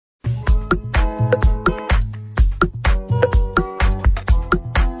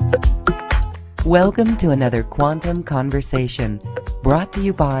Welcome to another Quantum Conversation, brought to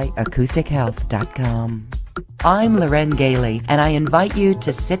you by AcousticHealth.com. I'm Loren Gailey, and I invite you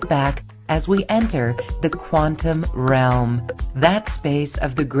to sit back as we enter the quantum realm, that space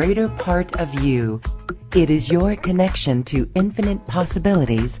of the greater part of you. It is your connection to infinite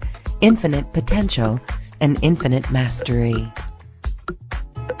possibilities, infinite potential, and infinite mastery.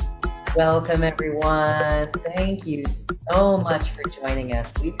 Welcome, everyone. Thank you so much for joining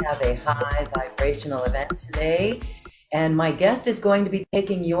us. We have a high vibrational event today, and my guest is going to be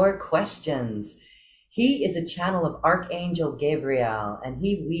taking your questions. He is a channel of Archangel Gabriel, and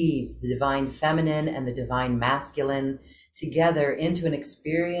he weaves the divine feminine and the divine masculine together into an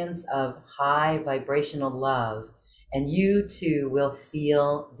experience of high vibrational love, and you too will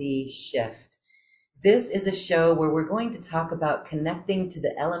feel the shift. This is a show where we're going to talk about connecting to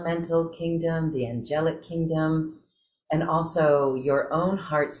the elemental kingdom, the angelic kingdom, and also your own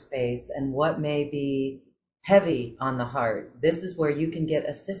heart space and what may be heavy on the heart. This is where you can get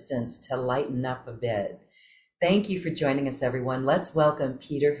assistance to lighten up a bit. Thank you for joining us, everyone. Let's welcome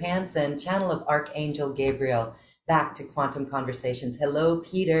Peter Hansen, channel of Archangel Gabriel, back to Quantum Conversations. Hello,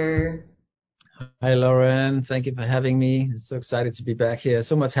 Peter. Hi, Lauren. Thank you for having me. I'm so excited to be back here.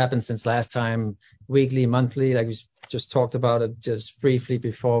 So much happened since last time, weekly, monthly, like we just talked about it just briefly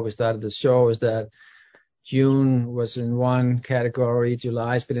before we started the show, is that June was in one category,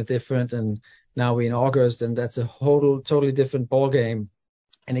 July's been a different, and now we're in August, and that's a totally different ball game.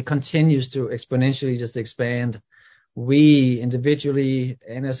 And it continues to exponentially just expand. We individually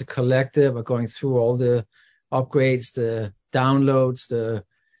and as a collective are going through all the upgrades, the downloads, the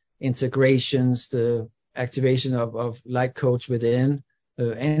integrations, the activation of light codes within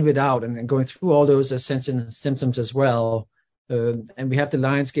and without, and going through all those ascension symptoms as well. And we have the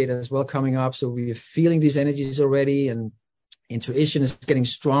Lion's Gate as well coming up, so we're feeling these energies already, and intuition is getting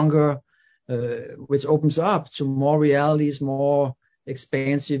stronger, which opens up to more realities, more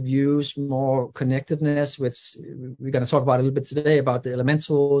expansive views, more connectiveness, which we're going to talk about a little bit today, about the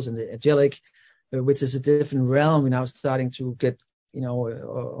elementals and the angelic, which is a different realm. We're now starting to get, more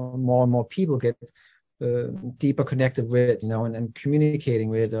and more people get deeper connected with, and communicating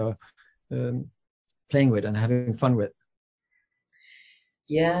with, playing with and having fun with.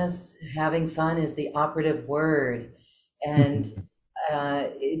 Yes, having fun is the operative word. And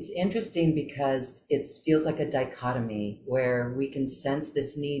it's interesting because it feels like a dichotomy where we can sense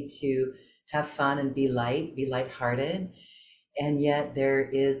this need to have fun and be lighthearted. And yet there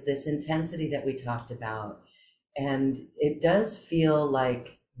is this intensity that we talked about. And it does feel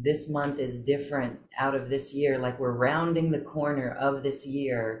like this month is different out of this year, like we're rounding the corner of this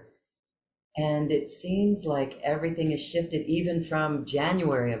year. And it seems like everything has shifted even from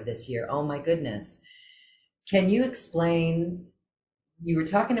January of this year. Oh my goodness. Can you explain, you were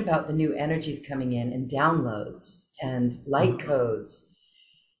talking about the new energies coming in and downloads and light codes.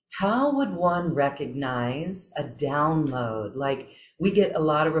 How would one recognize a download? Like, we get a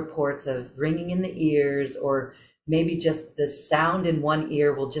lot of reports of ringing in the ears, or maybe just the sound in one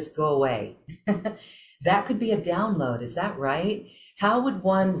ear will just go away. That could be a download. Is that right? How would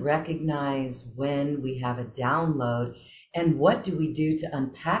one recognize when we have a download, and what do we do to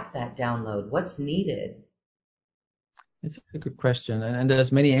unpack that download? What's needed? It's a good question, and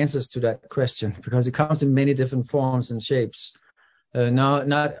there's many answers to that question because it comes in many different forms and shapes.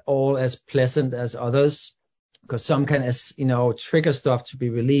 Not all as pleasant as others, because some can, trigger stuff to be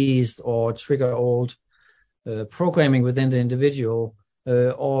released or trigger old programming within the individual,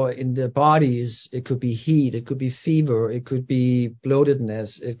 or in the bodies. It could be heat, it could be fever, it could be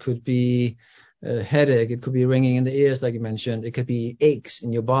bloatedness, it could be headache, it could be ringing in the ears, like you mentioned, it could be aches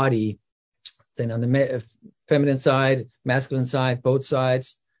in your body. Then on the feminine side, masculine side, both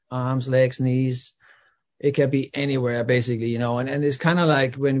sides, arms, legs, knees. It can be anywhere, basically, and it's kind of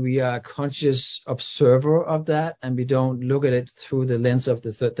like when we are a conscious observer of that and we don't look at it through the lens of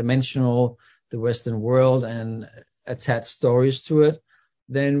the third dimensional, the Western world, and attach stories to it,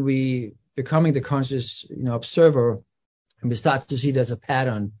 then we becoming the conscious, observer, and we start to see there's a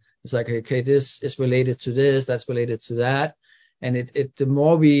pattern. It's like, okay, this is related to this, that's related to that. And the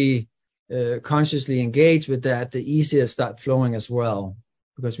more we consciously engage with that, the easier it starts flowing as well,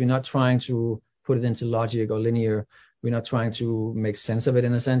 because we're not trying to put it into logic or linear. We're not trying to make sense of it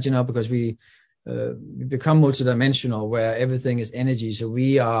in a sense, because we become multidimensional where everything is energy. So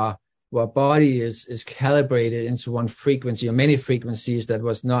our body is calibrated into one frequency or many frequencies that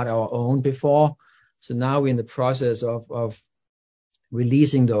was not our own before. So now we're in the process of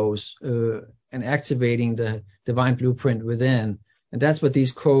releasing those and activating the divine blueprint within. And that's what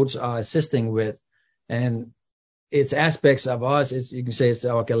these codes are assisting with. And it's aspects of us. You can say it's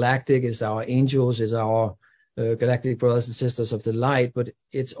our galactic, it's our angels, it's our galactic brothers and sisters of the light, but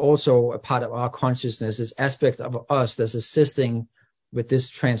it's also a part of our consciousness. It's aspect of us that's assisting with this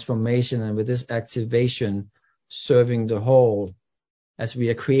transformation and with this activation, serving the whole. As we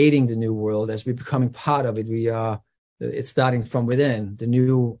are creating the new world, as we're becoming part of it, it's starting from within. The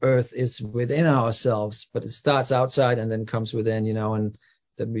new earth is within ourselves, but it starts outside and then comes within, and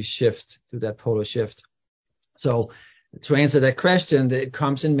then we shift to that polar shift. So to answer that question, it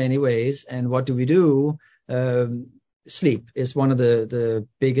comes in many ways. And what do we do? Sleep is one of the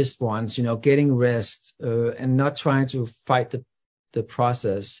biggest ones, getting rest, and not trying to fight the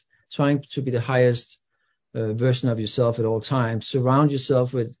process, trying to be the highest version of yourself at all times. Surround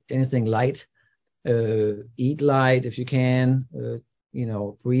yourself with anything light, eat light if you can,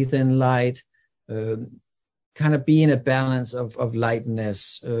 breathe in light, kind of be in a balance of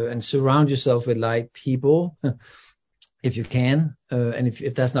lightness, and surround yourself with light people if you can. And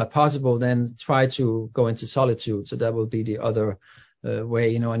if that's not possible, then try to go into solitude. So that will be the other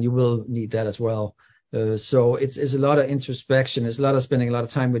way, and you will need that as well. So it's a lot of introspection. It's a lot of spending a lot of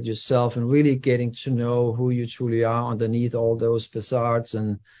time with yourself and really getting to know who you truly are underneath all those facades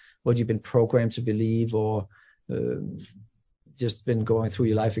and what you've been programmed to believe, or just been going through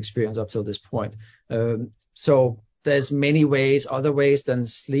your life experience up till this point. So there's many ways, other ways than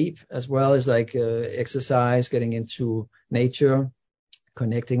sleep, as well as like exercise, getting into nature,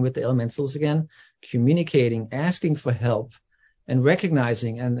 connecting with the elementals again, communicating, asking for help, and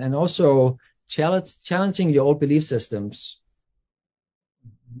recognizing and also challenging your old belief systems.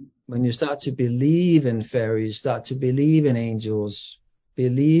 When you start to believe in fairies, start to believe in angels,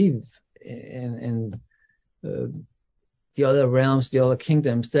 believe in the other realms, the other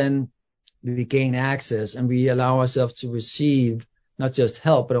kingdoms, then we gain access and we allow ourselves to receive not just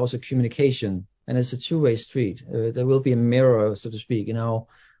help, but also communication. And it's a two-way street. There will be a mirror, so to speak,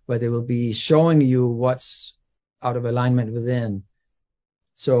 where they will be showing you what's out of alignment within.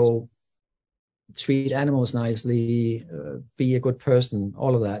 So treat animals nicely, be a good person,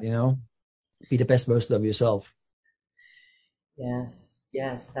 all of that, be the best version of yourself. Yes,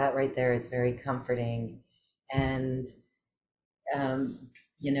 that right there is very comforting. And,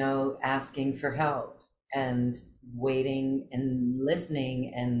 asking for help and waiting and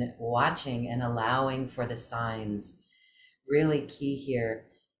listening and watching and allowing for the signs. Really key here.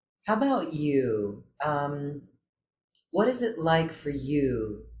 How about you? What is it like for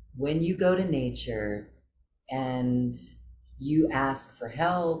you when you go to nature and you ask for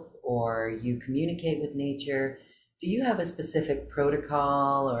help or you communicate with nature? Do you have a specific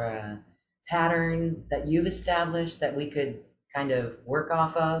protocol or a pattern that you've established that we could kind of work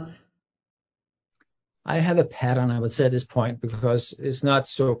off of? I have a pattern, I would say, at this point, because it's not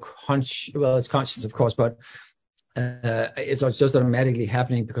so it's conscious, of course, but it's just automatically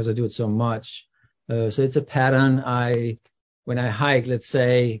happening because I do it so much. So it's a pattern. When I hike, let's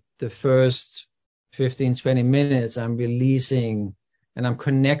say the first 15, 20 minutes, I'm releasing and I'm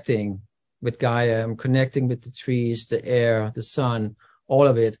connecting with Gaia. I'm connecting with the trees, the air, the sun, all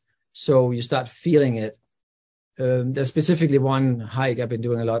of it. So you start feeling it. There's specifically one hike I've been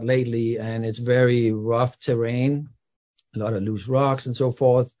doing a lot lately, and it's very rough terrain, a lot of loose rocks and so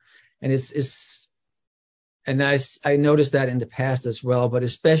forth. And I noticed that in the past as well, but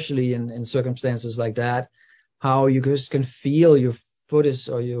especially in circumstances like that, how you just can feel your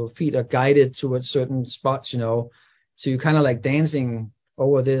your feet are guided towards certain spots, So you're kind of like dancing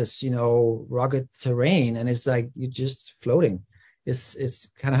over this, rugged terrain, and it's like you're just floating. It's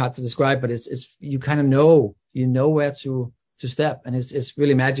kind of hard to describe, but it's you kind of know, where to step, and it's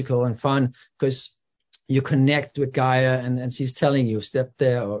really magical and fun because you connect with Gaia and she's telling you step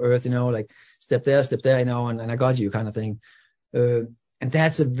there, or Earth, like step there, and I got you kind of thing. And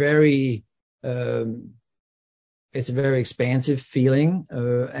that's a very it's a very expansive feeling.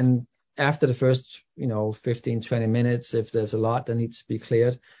 And after the first, 15, 20 minutes, if there's a lot that needs to be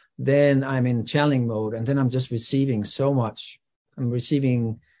cleared, then I'm in channeling mode, and then I'm just receiving so much. I'm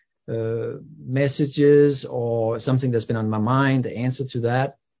receiving messages or something that's been on my mind, the answer to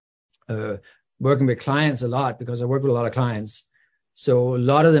that. Working with clients a lot, because I work with a lot of clients. So a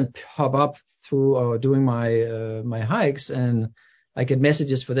lot of them pop up through doing my hikes, and I get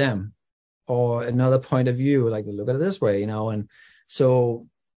messages for them, or another point of view, like look at it this way, and so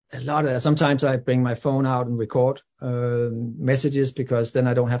a lot of that. Sometimes I bring my phone out and record messages, because then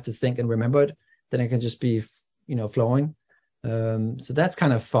I don't have to think and remember it. Then I can just be, flowing. So that's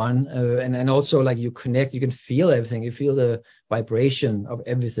kind of fun. And also, like, you connect, you can feel everything. You feel the vibration of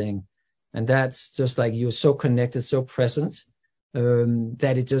everything. And that's just like you're so connected, so present,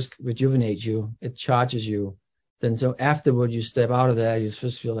 that it just rejuvenates you. It charges you. then so afterward you step out of there, you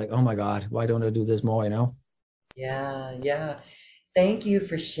just feel like, oh my God, why don't I do this more, you know? Yeah, yeah. Thank you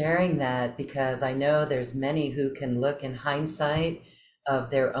for sharing that, because I know there's many who can look in hindsight of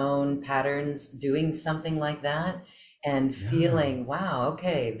their own patterns doing something like that and Yeah. feeling, wow,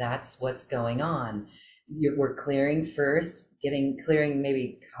 okay, that's what's going on. We're clearing first, clearing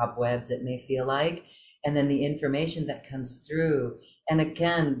maybe cobwebs, it may feel like, and then the information that comes through. And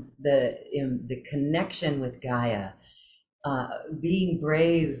again, the connection with Gaia, being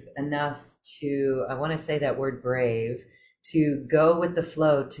brave enough to, I want to say that word brave, to go with the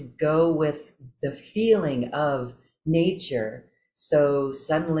flow, to go with the feeling of nature. So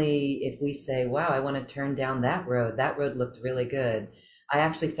suddenly, if we say, wow, I want to turn down that road looked really good. I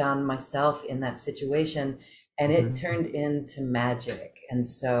actually found myself in that situation and it Mhm. turned into magic. And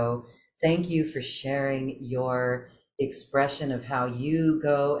so thank you for sharing your expression of how you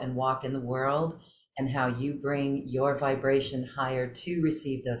go and walk in the world and how you bring your vibration higher to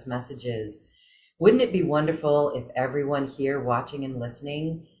receive those messages. Wouldn't it be wonderful if everyone here watching and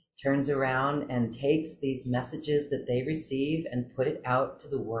listening turns around and takes these messages that they receive and put it out to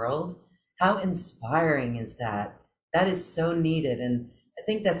the world? How inspiring is that? That is so needed. And I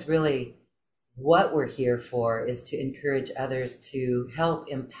think that's really what we're here for, is to encourage others to help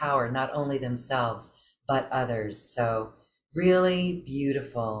empower not only themselves, but others. So really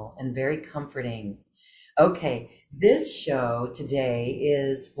beautiful and very comforting. Okay, this show today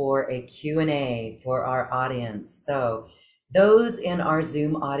is for a Q&A for our audience. So those in our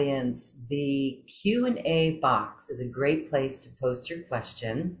Zoom audience, the Q&A box is a great place to post your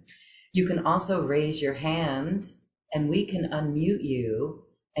question. You can also raise your hand and we can unmute you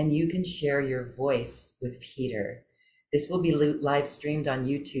and you can share your voice with Peter. This will be live streamed on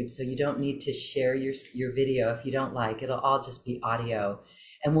YouTube, so you don't need to share your video if you don't like. It'll all just be audio.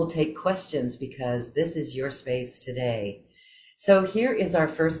 And we'll take questions because this is your space today. So here is our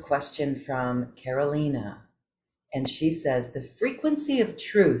first question from Carolina. And she says, the frequency of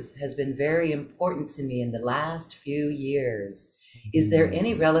truth has been very important to me in the last few years. Is there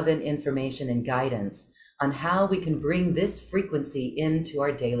any relevant information and guidance on how we can bring this frequency into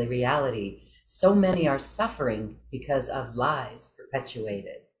our daily reality? So many are suffering because of lies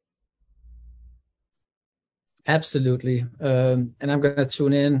perpetuated. Absolutely. And I'm going to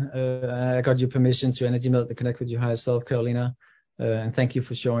tune in. I got your permission to Energy Melt to connect with your higher self, Carolina. And thank you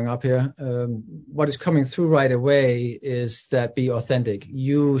for showing up here. What is coming through right away is that be authentic.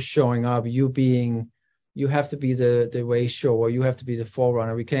 You showing up, you have to be the way shower. You have to be the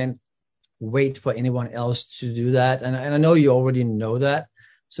forerunner. We can't wait for anyone else to do that. And I know you already know that.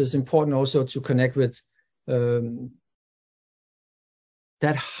 So it's important also to connect with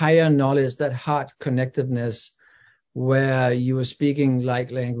that higher knowledge, that heart connectedness, where you are speaking light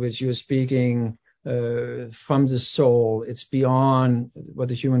language, you are speaking from the soul. It's beyond what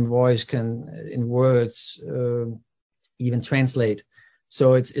the human voice can, in words, even translate.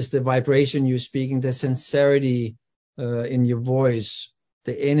 So it's the vibration you're speaking, the sincerity in your voice,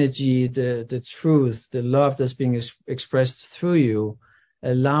 the energy, the truth, the love that's being expressed through you,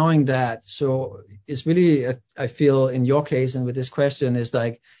 allowing that. So it's really, I feel in your case and with this question, is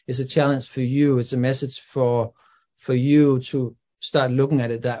like, it's a challenge for you. It's a message for you to start looking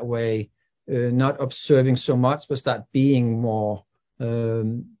at it that way, not observing so much, but start being more.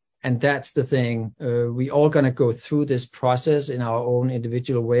 And that's the thing. We all going to go through this process in our own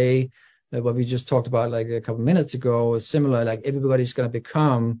individual way. What we just talked about like a couple minutes ago is similar. Like everybody's going to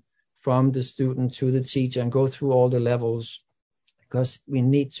become from the student to the teacher and go through all the levels, because we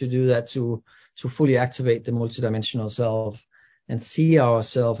need to do that to fully activate the multidimensional self and see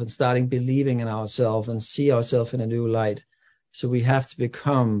ourselves and starting believing in ourselves and see ourselves in a new light. So we have to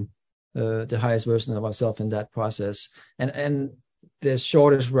become the highest version of ourselves in that process. And the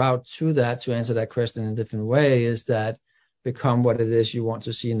shortest route to that, to answer that question in a different way, is that become what it is you want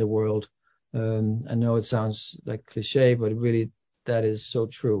to see in the world. I know it sounds like cliche, but really that is so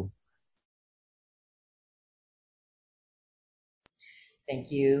true.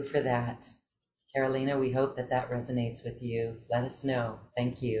 Thank you for that. Carolina, we hope that that resonates with you. Let us know.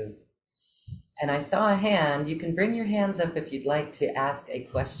 Thank you. And I saw a hand. You can bring your hands up if you'd like to ask a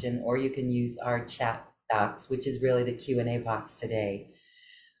question, or you can use our chat box, which is really the Q&A box today.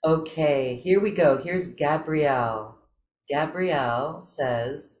 Okay, here we go. Here's Gabrielle. Gabrielle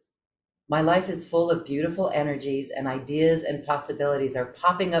says, my life is full of beautiful energies and ideas and possibilities are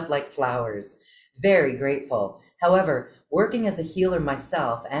popping up like flowers. Very grateful. However, working as a healer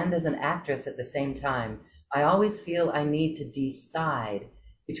myself and as an actress at the same time, I always feel I need to decide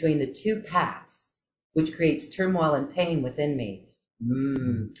between the two paths, which creates turmoil and pain within me.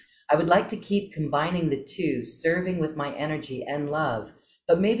 I would like to keep combining the two, serving with my energy and love,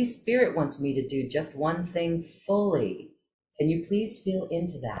 but maybe spirit wants me to do just one thing fully. Can you please feel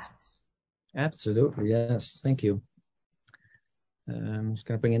into that? Absolutely, yes. Thank you. I'm just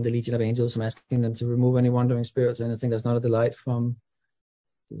going to bring in the Legion of Angels. I'm asking them to remove any wandering spirits, anything that's not a delight from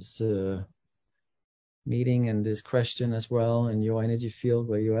this meeting and this question as well in your energy field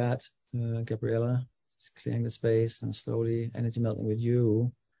where you're at, Gabriella. Just clearing the space and slowly energy melting with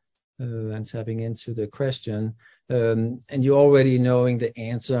you and tapping into the question. And you already knowing the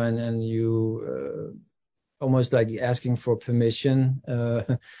answer and you almost like asking for permission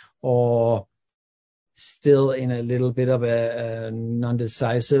or still in a little bit of a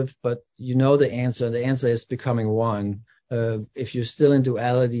non-decisive, but you know the answer. The answer is becoming one. If you're still in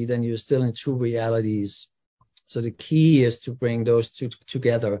duality, then you're still in two realities. So the key is to bring those two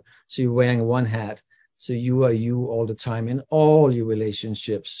together. So you're wearing one hat. So you are you all the time in all your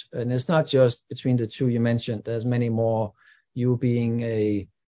relationships. And it's not just between the two you mentioned. There's many more. You being a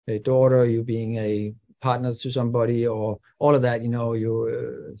daughter, you being a partner to somebody, or all of that,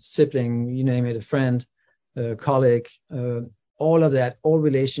 your sibling, you name it, a friend, a colleague, all of that, all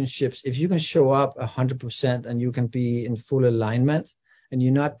relationships. If you can show up 100% and you can be in full alignment, and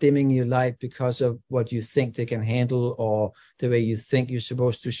you're not dimming your light because of what you think they can handle or the way you think you're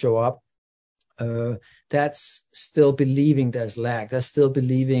supposed to show up, that's still believing there's lack. That's still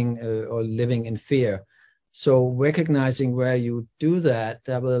believing or living in fear. So recognizing where you do that,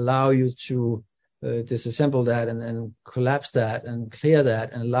 that will allow you to disassemble that and then collapse that and clear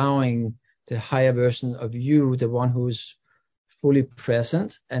that, and allowing the higher version of you, the one who's fully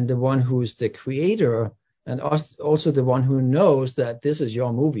present and the one who's the creator, and also the one who knows that this is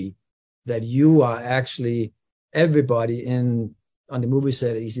your movie, that you are actually everybody on the movie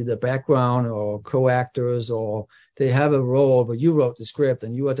set is either background or co-actors, or they have a role, but you wrote the script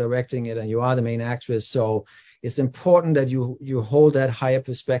and you are directing it and you are the main actress. So it's important that you hold that higher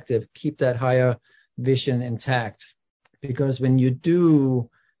perspective, keep that higher vision intact, because when you do,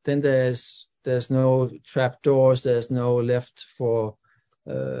 then there's no trap doors, there's no left for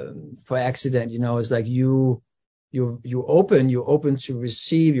accident. It's like you open, you're open to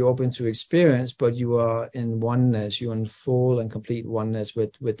receive, you're open to experience, but you are in oneness, you're in full and complete oneness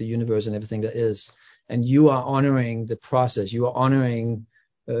with the universe and everything that is, and you are honoring the process, you are honoring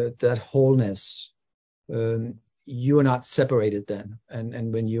that wholeness. You are not separated then,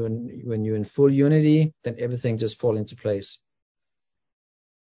 and when you're in full unity, then everything just falls into place.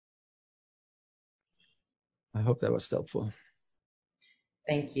 I hope that was helpful.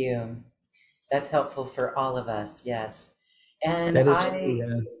 Thank you. That's helpful for all of us. Yes. And That is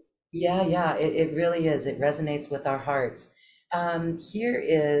true, yeah, it really is. It resonates with our hearts. Here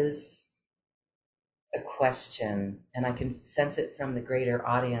is a question, and I can sense it from the greater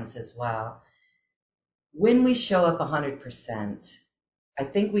audience as well. When we show up 100%, I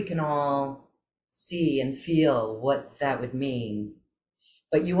think we can all see and feel what that would mean.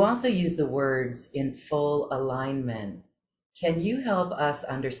 But you also use the words in full alignment. Can you help us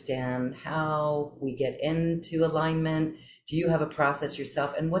understand how we get into alignment? Do you have a process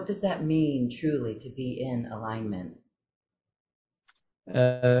yourself? And what does that mean truly to be in alignment?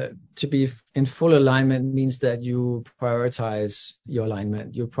 To be in full alignment means that you prioritize your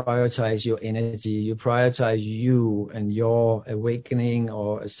alignment, you prioritize your energy, you prioritize you and your awakening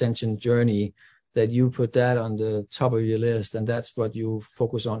or ascension journey, that you put that on the top of your list, and that's what you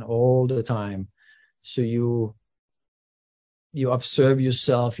focus on all the time. So you observe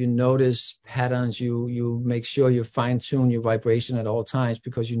yourself, you notice patterns, you make sure you fine tune your vibration at all times,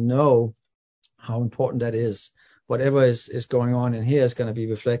 because you know how important that is. Whatever is going on in here is going to be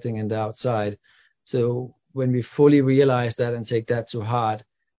reflecting in the outside. So when we fully realize that and take that to heart,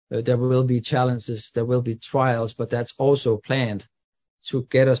 there will be challenges, there will be trials, but that's also planned to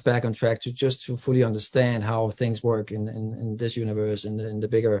get us back on track, to fully understand how things work in this universe and in the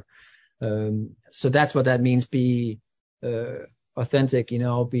bigger. So that's what that means. Be authentic,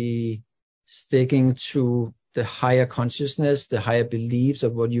 be sticking to the higher consciousness, the higher beliefs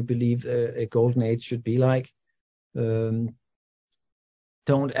of what you believe a golden age should be like. Don't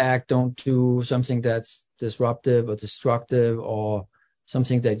do something that's disruptive or destructive, or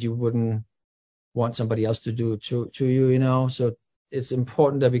something that you wouldn't want somebody else to do to you, So it's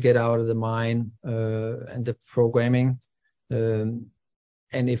important that we get out of the mind and the programming. And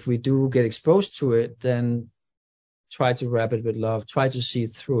if we do get exposed to it, then try to wrap it with love, try to see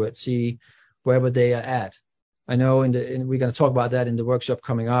through it, see wherever they are at. I know we're going to talk about that in the workshop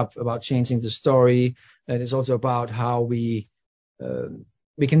coming up, about changing the story. And it's also about how we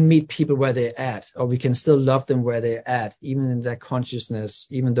we can meet people where they're at, or we can still love them where they're at, even in that consciousness,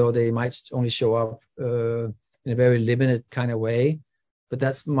 even though they might only show up in a very limited kind of way. But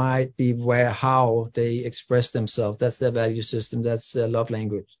that might be how they express themselves. That's their value system. That's their love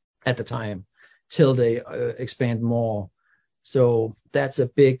language at the time, till they expand more. So that's a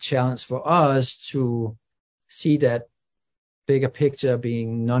big challenge for us to see that bigger picture,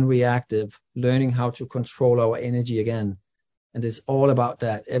 being non-reactive, learning how to control our energy again. And it's all about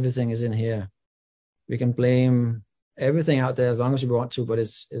that. Everything is in here. We can blame everything out there as long as we want to, but at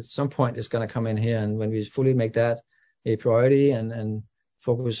some point it's going to come in here. And when we fully make that a priority and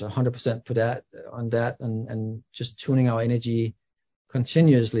focus 100% on that and just tuning our energy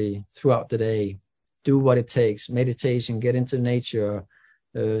continuously throughout the day, do what it takes, meditation, get into nature,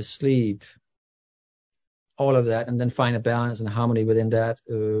 sleep, all of that, and then find a balance and harmony within that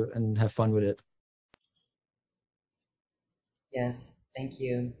and have fun with it. Yes, thank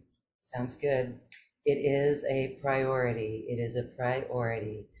you. Sounds good. It is a priority. It is a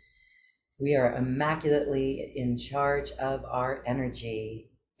priority. We are immaculately in charge of our energy.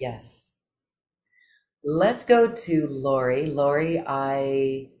 Yes. Let's go to Lori. Lori,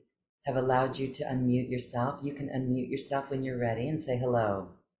 I have allowed you to unmute yourself. You can unmute yourself when you're ready and say hello.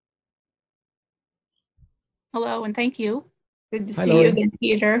 Hello, and thank you. Good to Hi, see Lori. you again,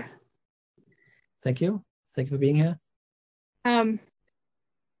 Peter. Thank you. Thank you for being here.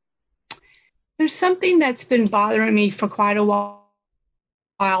 There's something that's been bothering me for quite a while.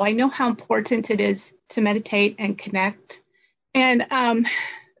 I know how important it is to meditate and connect. And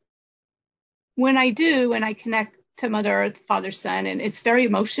when I do, and I connect to Mother Earth, Father, Son, and it's very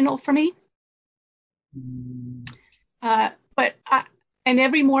emotional for me. And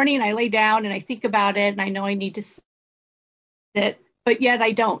every morning I lay down and I think about it, and I know I need to sit, but yet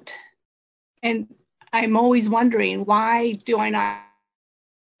I don't. And I'm always wondering, why do I not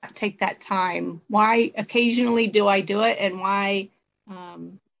take that time? Why occasionally do I do it, and why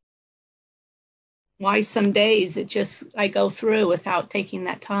some days I go through without taking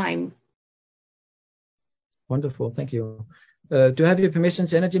that time? Wonderful. Thank you. Do you have your permission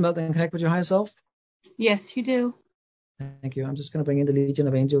to energy melt and connect with your higher self? Yes, you do. Thank you. I'm just going to bring in the Legion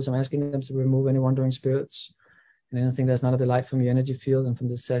of Angels. I'm asking them to remove any wandering spirits and anything that's not a delight from your energy field and from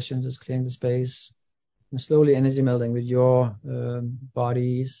this session, just clearing the space and slowly energy melding with your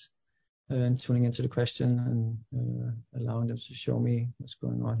bodies and tuning into the question and allowing them to show me what's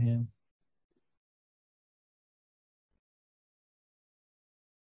going on here.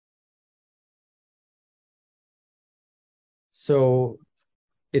 So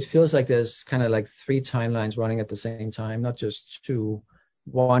it feels like there's kind of like 3 timelines running at the same time, not just 2.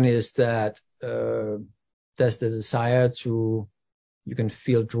 One is that there's the desire you can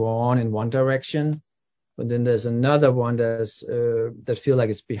feel drawn in one direction, but then there's another one that feel like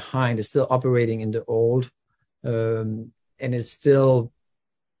it's behind, it's still operating in the old, and it's still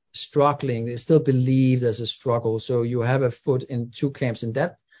struggling. They still believe there's a struggle. So you have a foot in 2 camps in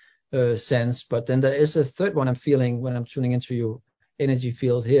that sense, but then there is a third one I'm feeling when I'm tuning into your energy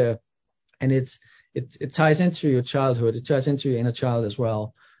field here, and it ties into your childhood. It ties into your inner child as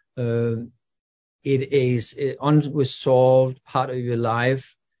well. It is an unresolved part of your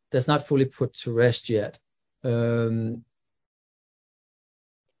life that's not fully put to rest yet.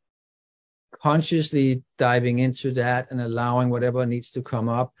 Consciously diving into that and allowing whatever needs to come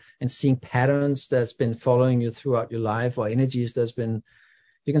up and seeing patterns that's been following you throughout your life, or energies that's been,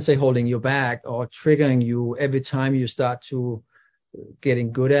 you can say, holding you back or triggering you every time you start to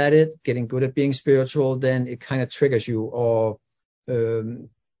getting good at it, getting good at being spiritual, then it kind of triggers you or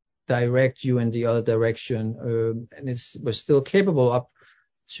direct you in the other direction. And we're still capable up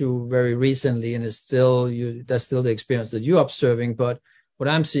to very recently, and it's still that's still the experience that you're observing. But what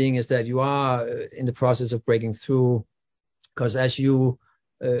I'm seeing is that you are in the process of breaking through, because as you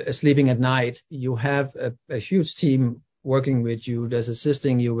are sleeping at night, you have a huge team working with you that's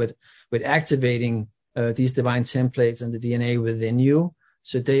assisting you with activating these divine templates and the DNA within you.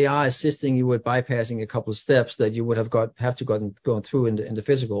 So they are assisting you with bypassing a couple of steps that you would have gone through in the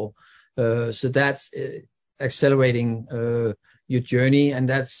physical. So that's accelerating your journey, and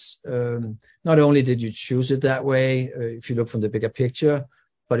that's not only did you choose it that way, if you look from the bigger picture,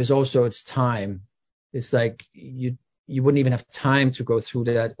 but it's time. It's like you wouldn't even have time to go through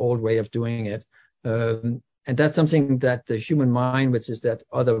that old way of doing it. And that's something that the human mind, which is that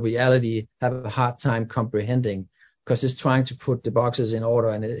other reality, have a hard time comprehending, because it's trying to put the boxes in order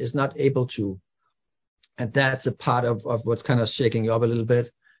and it is not able to. And that's a part of what's kind of shaking you up a little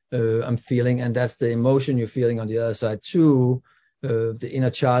bit. I'm feeling, and that's the emotion you're feeling on the other side too, the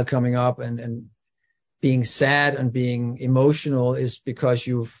inner child coming up, and being sad and being emotional is because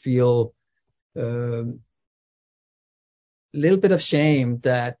you feel a little bit of shame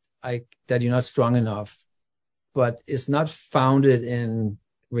that you're not strong enough, but it's not founded in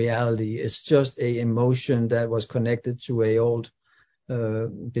reality. It's just a emotion that was connected to a old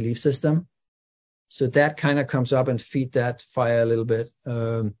belief system. So that kind of comes up and feed that fire a little bit.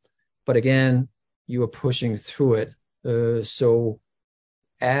 But again, you are pushing through it. So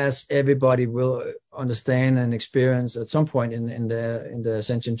as everybody will understand and experience at some point in the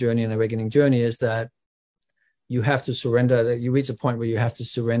ascension journey and awakening journey, is that you have to surrender, that you reach a point where you have to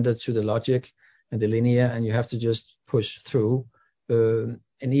surrender to the logic and the linear, and you have to just push through. And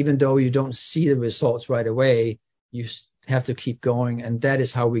even though you don't see the results right away, you have to keep going. And that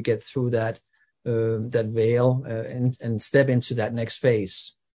is how we get through that veil and step into that next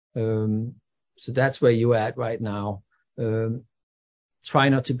phase. So that's where you're at right now. Try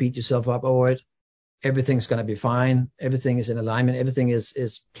not to beat yourself up over it. Everything's going to be fine. Everything is in alignment. Everything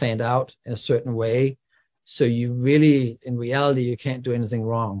is planned out in a certain way. So you really, in reality, you can't do anything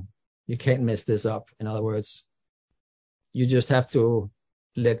wrong. You can't mess this up. In other words, you just have to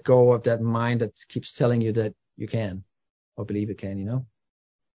let go of that mind that keeps telling you that you can, or believe it can, you know?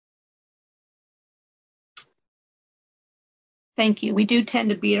 Thank you. We do tend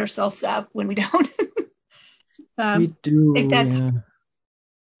to beat ourselves up when we don't. We do, I think that's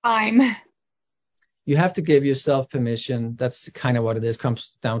time. You have to give yourself permission. That's kind of what it is,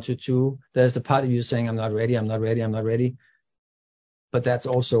 comes down to too. There's the part of you saying, I'm not ready, I'm not ready, I'm not ready. But that's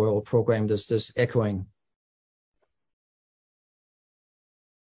also a program that's just echoing.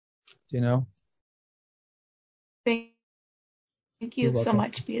 Do you know? Thank you so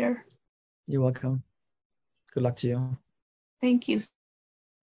much, Peter. You're welcome. Good luck to you. Thank you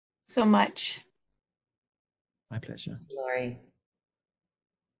so much. My pleasure. Laurie,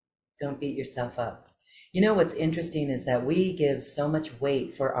 don't beat yourself up. You know what's interesting is that we give so much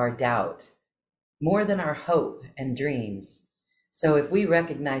weight for our doubt, more than our hope and dreams. So if we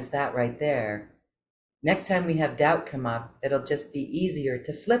recognize that right there, next time we have doubt come up, it'll just be easier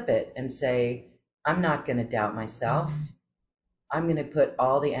to flip it and say, I'm not going to doubt myself. I'm going to put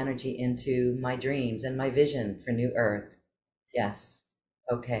all the energy into my dreams and my vision for New Earth. Yes.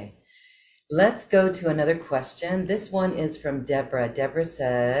 Okay. Let's go to another question. This one is from Deborah. Deborah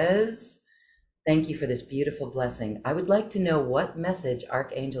says, thank you for this beautiful blessing. I would like to know what message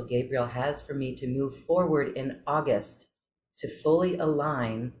Archangel Gabriel has for me to move forward in August to fully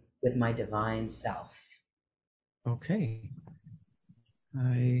align with my divine self. Okay.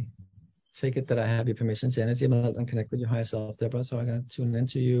 I take it that I have your permission to energy melt and connect with your higher self, Deborah. So I'm going to tune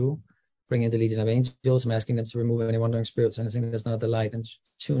into you, bring in the legion of angels. I'm asking them to remove any wandering spirits, anything that's not the light, and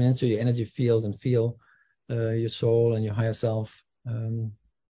tune into your energy field and feel your soul and your higher self, and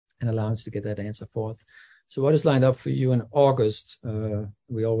allow us to get that answer forth. So what is lined up for you in August?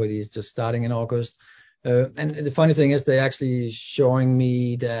 We already just starting in August. And the funny thing is, they're actually showing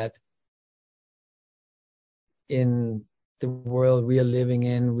me that in the world we are living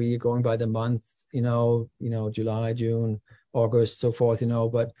in, we are going by the month, July, June, August, so forth,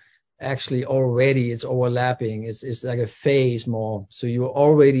 but actually already it's overlapping. It's like a phase more. So you're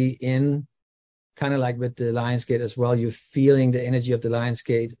already in, kind of like with the Lionsgate as well, you're feeling the energy of the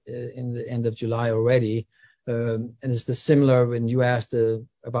Lionsgate in the end of July already. And it's the similar when you asked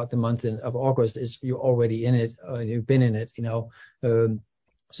about the month of August, is you're already in it, you've been in it, So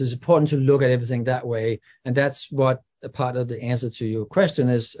it's important to look at everything that way. And that's what a part of the answer to your question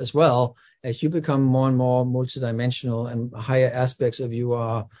is as well. As you become more and more multidimensional and higher aspects of you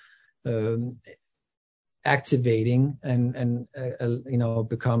are activating and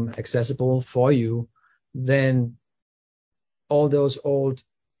become accessible for you, then all those old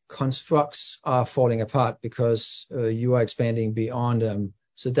constructs are falling apart because you are expanding beyond them.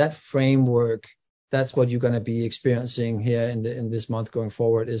 So that framework, that's what you're going to be experiencing here in this month going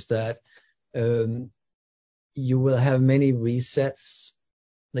forward, is that you will have many resets,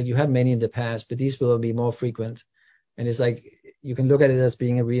 like you had many in the past, but these will be more frequent. And it's like, you can look at it as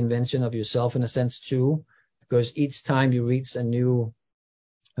being a reinvention of yourself in a sense too, because each time you reach a new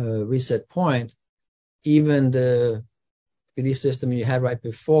reset point, even the belief system you had right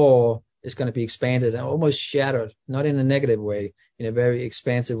before is going to be expanded and almost shattered, not in a negative way, in a very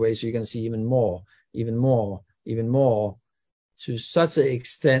expansive way. So you're going to see even more, to such an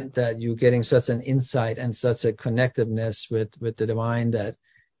extent that you're getting such an insight and such a connectiveness with the divine that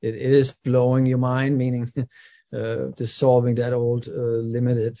it is blowing your mind, meaning dissolving that old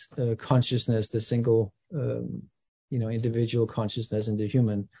limited consciousness, the single individual consciousness in the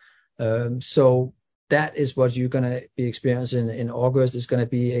human. So that is what you're going to be experiencing in August. It's going to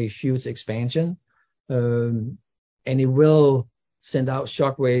be a huge expansion. and it will send out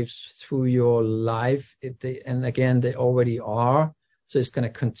shockwaves through your life. And again, they already are. So it's going to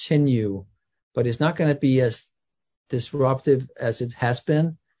continue, but it's not going to be as disruptive as it has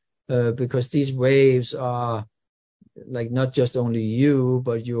been, because these waves are like not just only you,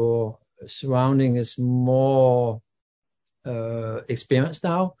 but your surrounding is more experienced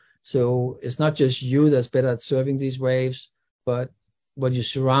now. So it's not just you that's better at surfing these waves, but what you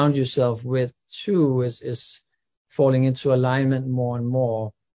surround yourself with too is falling into alignment more and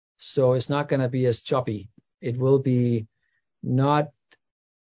more. So it's not going to be as choppy. It will be not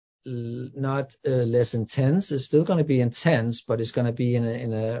less intense. It's still going to be intense, but it's going to be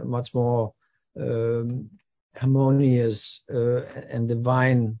in a much more harmonious and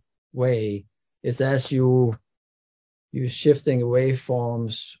divine way. It's as you're shifting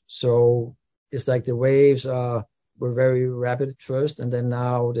waveforms. So it's like the waves were very rapid at first, and then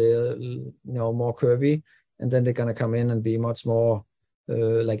now they're more curvy, and then they're going to come in and be much more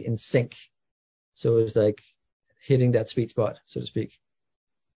like in sync. So it's like hitting that sweet spot, so to speak.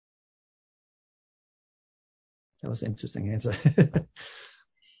 That was an interesting answer.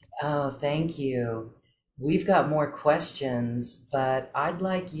 Oh, thank you. We've got more questions, but I'd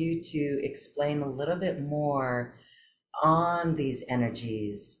like you to explain a little bit more on these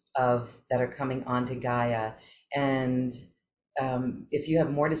energies that are coming onto Gaia. And if you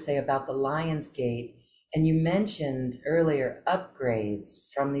have more to say about the Lion's Gate, and you mentioned earlier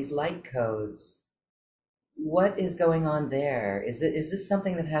upgrades from these light codes. What is going on there? Is this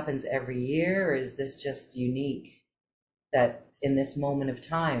something that happens every year, or is this just unique that in this moment of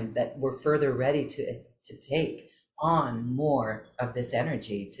time that we're further ready to take on more of this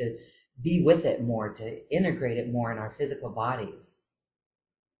energy, to be with it more, to integrate it more in our physical bodies?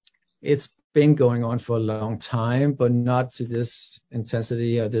 It's been going on for a long time, but not to this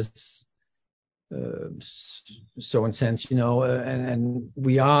intensity or this so intense, and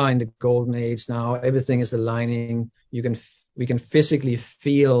we are in the golden age now. Everything is aligning. We can physically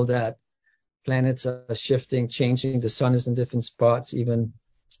feel that planets are shifting, changing. The sun is in different spots. Even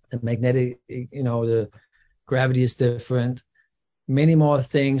the magnetic, the gravity is different. Many more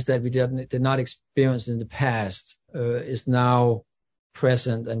things that we did not experience in the past is now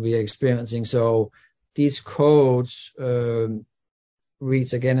present, and we are experiencing. So these codes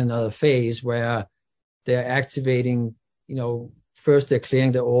reach again another phase where they're activating, first they're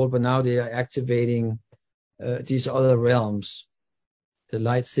clearing the old, but now they are activating these other realms, the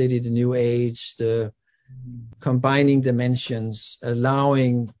light city, the new age, the combining dimensions,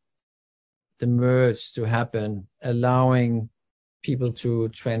 allowing the merge to happen, allowing people to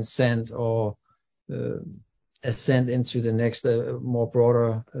transcend or ascend into the next more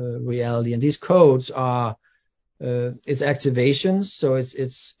broader reality. And these codes are it's activations, so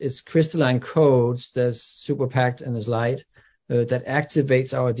it's crystalline codes. There's super packed and there's light that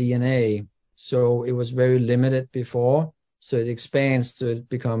activates our DNA. So it was very limited before, so it expands to it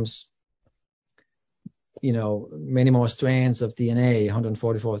becomes many more strands of DNA,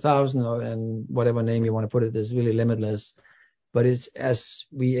 144,000, and whatever name you want to put it is really limitless. But it's as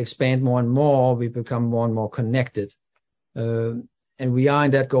we expand more and more, we become more and more connected. And we are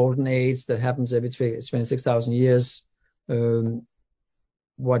in that golden age that happens every 26,000 years.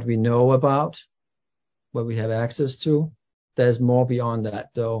 What we know about, what we have access to, there's more beyond that,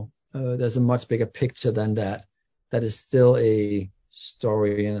 though. There's a much bigger picture than that. That is still a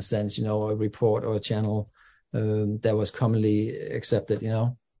story in a sense, a report or a channel that was commonly accepted,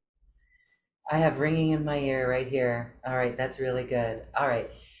 I have ringing in my ear right here. All right, that's really good. All right.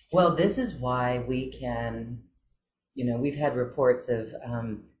 Well, this is why we can, we've had reports of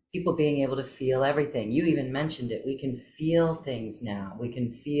people being able to feel everything. You even mentioned it. We can feel things now. We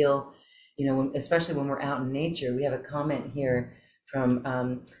can feel, especially when we're out in nature. We have a comment here from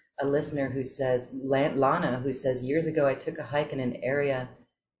a listener who says, Lana, who says, years ago I took a hike in an area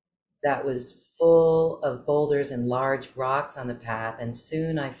that was full of boulders and large rocks on the path, and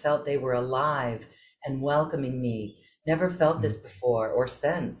soon I felt they were alive and welcoming me. Never felt this before or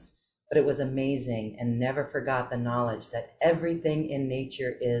since, but it was amazing, and never forgot the knowledge that everything in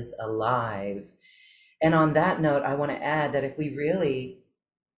nature is alive. And on that note, I want to add that if we really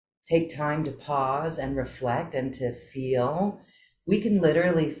take time to pause and reflect and to feel, we can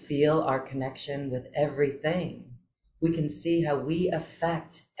literally feel our connection with everything. We can see how we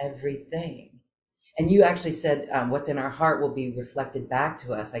affect everything. And you actually said what's in our heart will be reflected back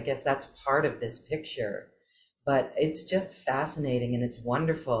to us. I guess that's part of this picture. But it's just fascinating and it's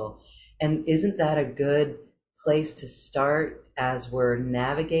wonderful. And isn't that a good place to start as we're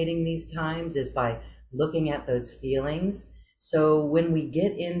navigating these times, is by looking at those feelings? So when we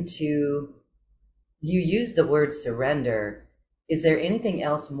get into you use the word surrender. Is there anything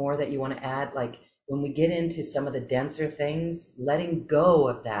else more that you want to add? Like when we get into some of the denser things, letting go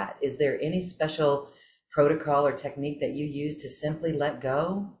of that, is there any special protocol or technique that you use to simply let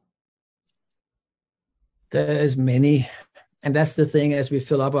go? There's many. And that's the thing, as we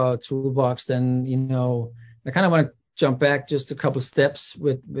fill up our toolbox, then, I kind of want to jump back just a couple steps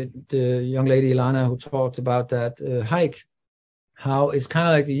with the young lady, Ilana, who talked about that hike, how it's kind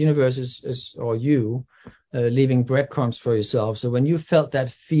of like the universe is or you, leaving breadcrumbs for yourself. So when you felt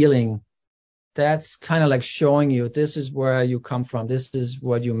that feeling, that's kind of like showing you, this is where you come from. This is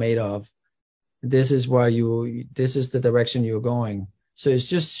what you're made of. This is the direction you're going. So it's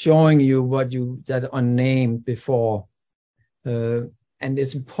just showing you that unnamed before. And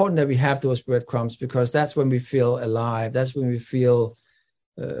it's important that we have those breadcrumbs, because that's when we feel alive. That's when we feel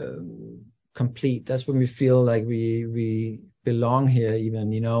complete. That's when we feel like we belong here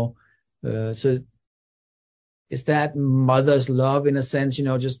even, so it's that mother's love in a sense,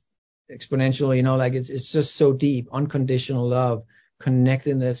 just exponential, like it's just so deep, unconditional love,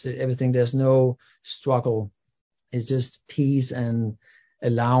 connectedness, everything. There's no struggle. It's just peace and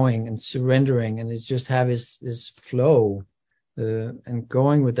allowing and surrendering, and it's just have this flow. And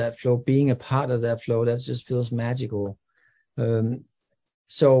going with that flow, being a part of that flow, that just feels magical.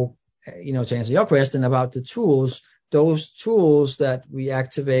 So, to answer your question about the tools, those tools that we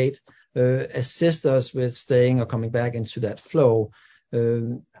activate assist us with staying or coming back into that flow.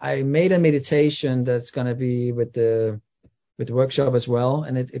 I made a meditation that's going to be with the workshop as well,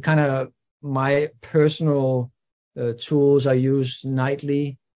 and it kind of, my personal tools I use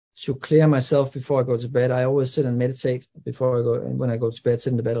nightly to clear myself before I go to bed. I always sit and meditate before I go, and when I go to bed,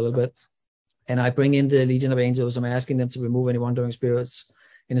 sit in the bed a little bit. And I bring in the Legion of Angels. I'm asking them to remove any wandering spirits,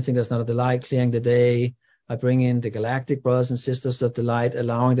 anything that's not of the light, clearing the day. I bring in the galactic brothers and sisters of the light,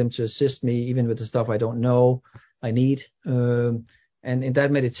 allowing them to assist me even with the stuff I don't know I need. And in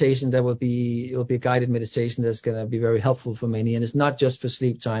that meditation, it'll be a guided meditation that's going to be very helpful for many. And it's not just for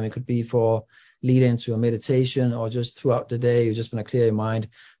sleep time. It could be for lead into a meditation, or just throughout the day. You just want to clear your mind,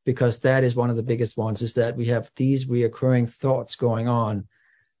 because that is one of the biggest ones, is that we have these reoccurring thoughts going on,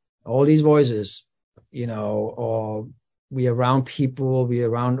 all these voices, or we are around people, we are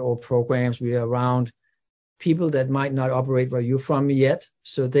around old programs, we are around people that might not operate where you're from yet.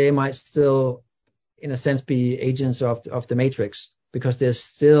 So they might still, in a sense, be agents of the matrix, because they're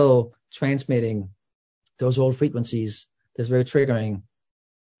still transmitting those old frequencies. That's very triggering.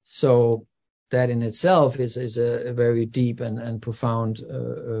 So that in itself is a very deep and profound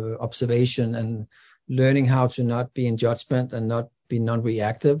observation, and learning how to not be in judgment and not be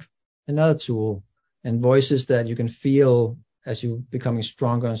non-reactive. Another tool, and voices that you can feel as you're becoming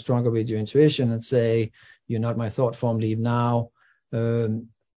stronger and stronger with your intuition, and say, you're not my thought form, leave now. And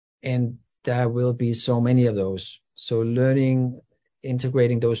there will be so many of those. So learning,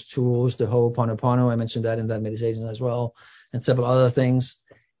 integrating those tools, the Ho'oponopono, I mentioned that in that meditation as well, and several other things.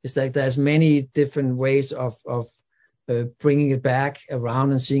 It's like there's many different ways of bringing it back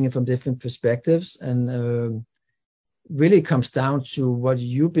around and seeing it from different perspectives, and really comes down to what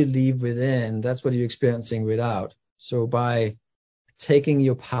you believe within. That's what you're experiencing without. So by taking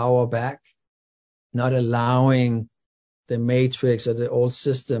your power back, not allowing the matrix or the old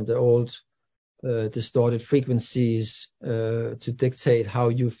system, the old distorted frequencies to dictate how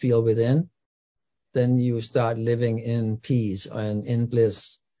you feel within, then you start living in peace and in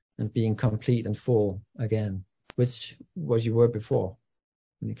bliss, and being complete and full again, which was you were before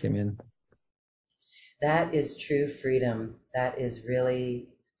when you came in. That is true freedom. That is really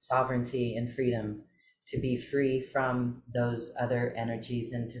sovereignty and freedom, to be free from those other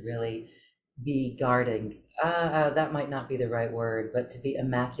energies, and to really be guarding. That might not be the right word, but to be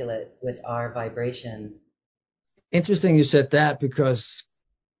immaculate with our vibration. Interesting you said that, because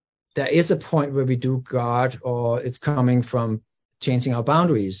there is a point where we do guard, or it's coming from changing our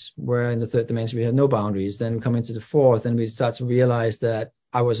boundaries, where in the third dimension we have no boundaries. Then we come into the fourth, and we start to realize that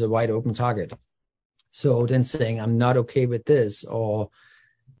I was a wide open target. So then saying, I'm not okay with this, or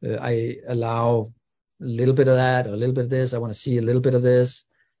I allow a little bit of that, or a little bit of this, I want to see a little bit of this.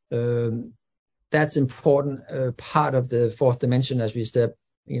 That's important part of the fourth dimension as we step,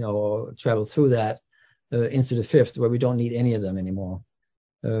 or travel through that into the fifth, where we don't need any of them anymore.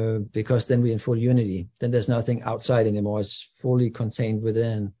 Because then we're in full unity. Then there's nothing outside anymore. It's fully contained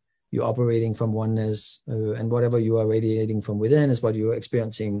within. You're operating from oneness, and whatever you are radiating from within is what you're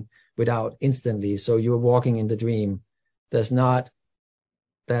experiencing without instantly. So you're walking in the dream. There's not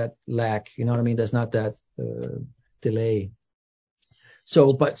that lack, you know what I mean? There's not that delay.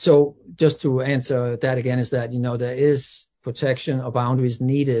 So just to answer that again, is that, there is protection or boundaries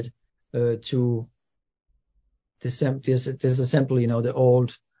needed to disassemble, the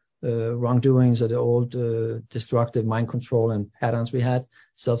old wrongdoings or the old destructive mind control and patterns we had,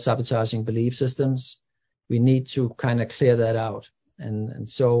 self-sabotaging belief systems. We need to kind of clear that out. And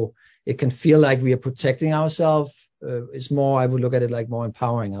so it can feel like we are protecting ourselves. It's more, I would look at it like more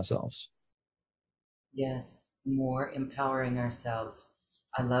empowering ourselves. Yes, more empowering ourselves.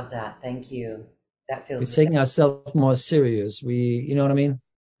 I love that. Thank you. That feels We're taking ourselves more serious. You know what I mean?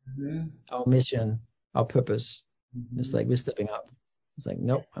 Mm-hmm. Our mission, our purpose. Mm-hmm. It's like we're stepping up. It's like,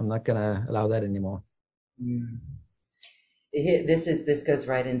 nope, I'm not going to allow that anymore. Mm. This goes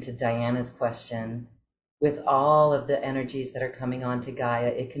right into Diana's question. With all of the energies that are coming on to Gaia,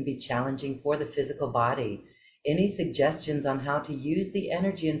 it can be challenging for the physical body. Any suggestions on how to use the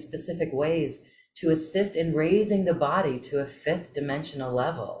energy in specific ways to assist in raising the body to a 5th dimensional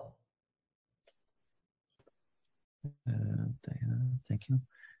level? Diana, thank you.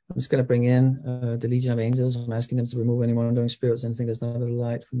 I'm just going to bring in the Legion of Angels. I'm asking them to remove any wandering spirits, anything that's not of the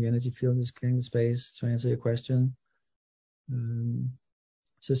light from your energy field, just clearing the space to answer your question.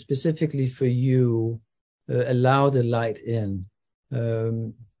 So specifically for you, allow the light in.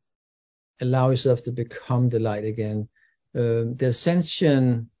 Allow yourself to become the light again. The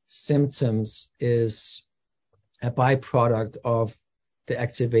ascension symptoms is a byproduct of the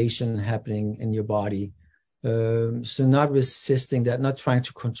activation happening in your body. So not resisting that, not trying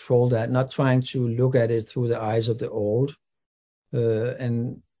to control that, not trying to look at it through the eyes of the old,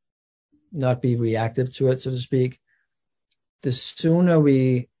 and not be reactive to it, so to speak. The sooner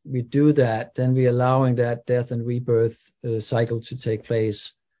we do that, then we're allowing that death and rebirth cycle to take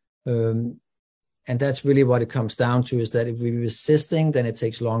place. And that's really what it comes down to, is that if we're resisting, then it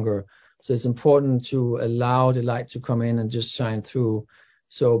takes longer. So it's important to allow the light to come in and just shine through.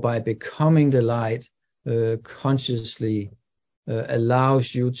 So by becoming the light, consciously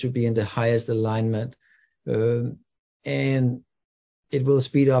allows you to be in the highest alignment, and it will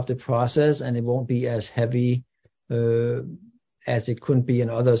speed up the process, and it won't be as heavy as it couldn't be in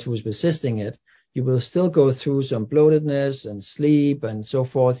others who's resisting it. You will still go through some bloatedness and sleep and so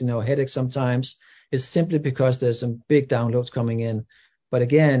forth, headaches sometimes. It's simply because there's some big downloads coming in. But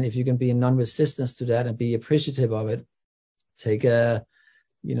again, if you can be in non-resistance to that and be appreciative of it, take what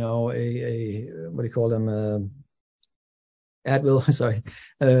do you call them? Advil, sorry.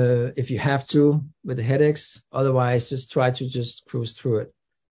 If you have to with the headaches, otherwise just try to just cruise through it.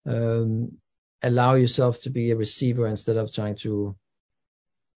 Allow yourself to be a receiver instead of trying to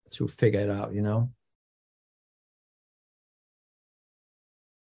figure it out,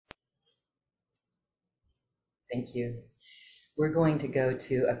 Thank you. We're going to go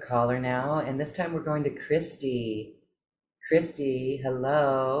to a caller now, and this time we're going to Christy. Christy,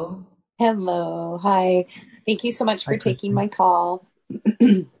 hello. Hello. Hi. Thank you so much for taking my call.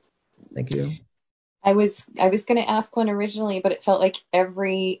 Thank you. I was going to ask one originally, but it felt like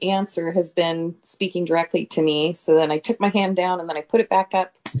every answer has been speaking directly to me. So then I took my hand down and then I put it back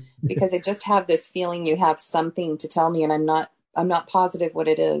up because I just have this feeling you have something to tell me, and I'm not positive what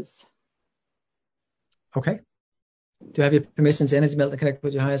it is. Okay. Do you have your permission to energy melt and connect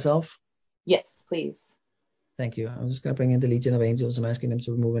with your higher self? Yes, please. Thank you. I'm just going to bring in the Legion of Angels. I'm asking them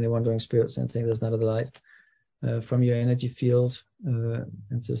to remove any wandering spirits, anything that's not of the light, from your energy field,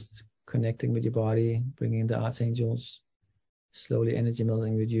 and just connecting with your body, bringing in the archangels, slowly energy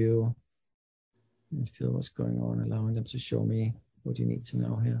melting with you, and feel what's going on, allowing them to show me what you need to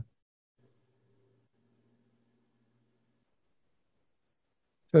know here.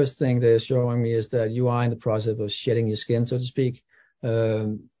 First thing they're showing me is that you are in the process of shedding your skin, so to speak.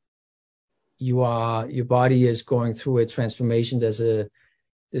 Your body is going through a transformation. There's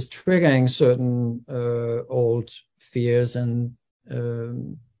triggering certain old fears and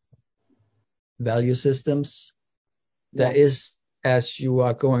value systems. That is, as you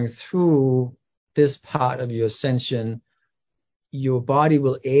are going through this part of your ascension, your body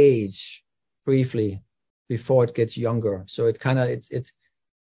will age briefly before it gets younger. So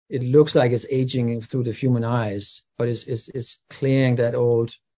it looks like it's aging through the human eyes, but it's clearing that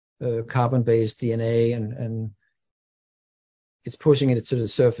old carbon-based DNA and it's pushing it to the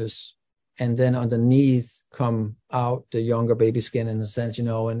surface. And then underneath come out the younger baby skin in a sense, and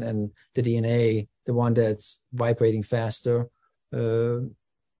the DNA, the one that's vibrating faster and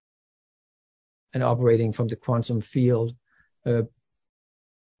operating from the quantum field.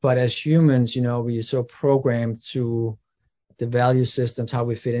 But as humans, we're so programmed to the value systems, how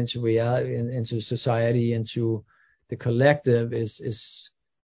we fit into reality, into society, into the collective is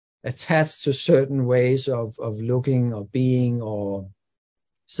attached to certain ways of looking or being or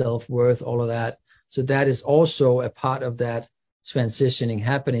self-worth, all of that. So that is also a part of that transitioning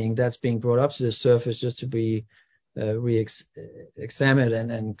happening that's being brought up to the surface just to be examined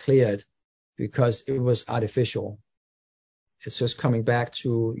and cleared, because it was artificial. It's just coming back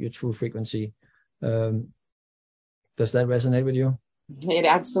to your true frequency. Does that resonate with you? It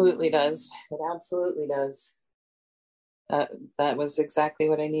absolutely does. It absolutely does. That was exactly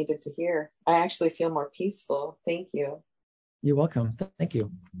what I needed to hear. I actually feel more peaceful. Thank you. You're welcome. Thank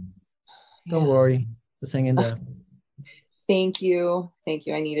you. Don't worry. Just hang in there. Thank you. Thank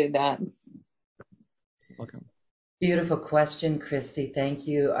you. I needed that. Welcome. Beautiful question, Christy. Thank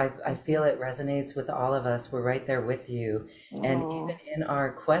you. I feel it resonates with all of us. We're right there with you. And even in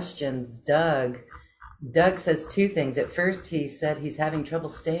our questions, Doug says two things. At first, he said he's having trouble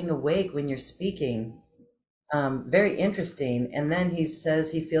staying awake when you're speaking. Very interesting. And then he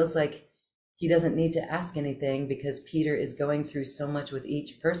says he feels like he doesn't need to ask anything because Peter is going through so much with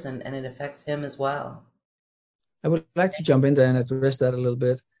each person and it affects him as well. I would like to jump in there and address that a little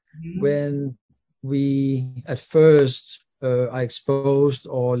bit. When we at first are exposed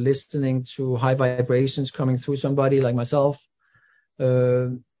or listening to high vibrations coming through somebody like myself,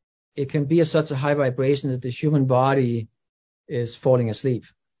 it can be such a high vibration that the human body is falling asleep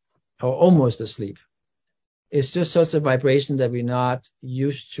or almost asleep. It's just such a vibration that we're not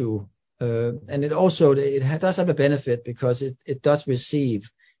used to. And it also, does have a benefit because it does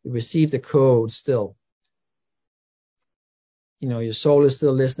receive the code still. You know, your soul is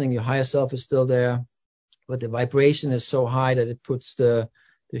still listening, your higher self is still there, but the vibration is so high that it puts the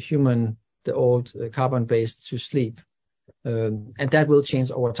old carbon base to sleep. And that will change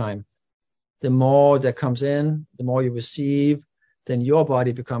over time. The more that comes in, the more you receive, then your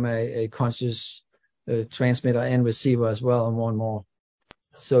body become a conscious transmitter and receiver as well, and more.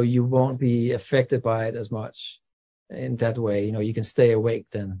 So you won't be affected by it as much in that way. You know, you can stay awake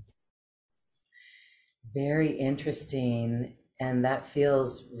then. Very interesting. And that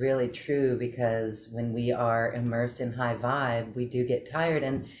feels really true because when we are immersed in high vibe, we do get tired.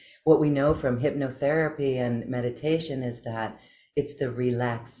 And what we know from hypnotherapy and meditation is that it's the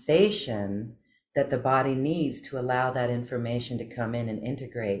relaxation that the body needs to allow that information to come in and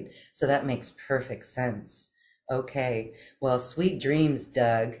integrate. So that makes perfect sense. Okay. Well, sweet dreams,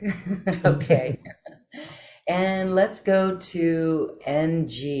 Doug. Okay. And let's go to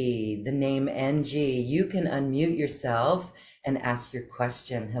NG, the name NG. You can unmute yourself and ask your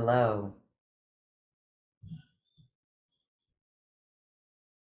question. Hello.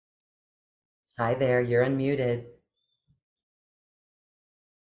 Hi there, you're unmuted.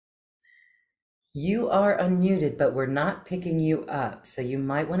 You are unmuted, but we're not picking you up, so you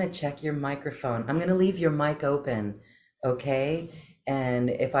might want to check your microphone. I'm going to leave your mic open, okay? And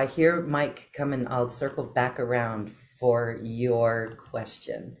if I hear Mike coming, I'll circle back around for your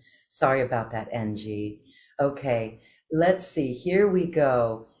question. Sorry about that, NG. Okay, let's see. Here we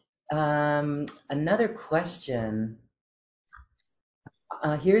go. Another question.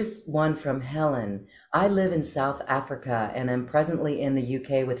 Here's one from Helen. I live in South Africa and am presently in the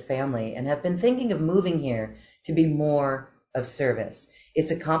UK with family and have been thinking of moving here to be more of service.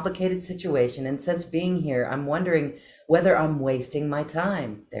 It's a complicated situation, and since being here, I'm wondering whether I'm wasting my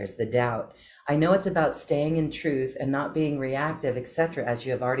time. There's the doubt. I know it's about staying in truth and not being reactive, etc., as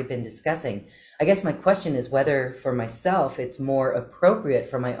you have already been discussing. I guess my question is whether for myself it's more appropriate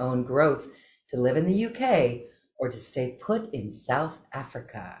for my own growth to live in the UK or to stay put in South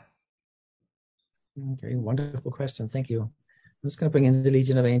Africa. Okay, wonderful question. Thank you. I'm just going to bring in the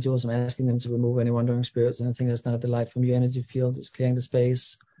Legion of Angels. I'm asking them to remove any wandering spirits, anything that's not the light from your energy field. Just clearing the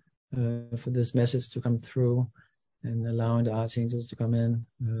space for this message to come through and allowing the archangels to come in.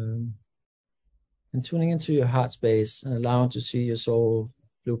 And tuning into your heart space and allowing to see your soul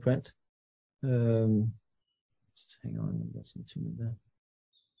blueprint. Just hang on, I've got some tuning there.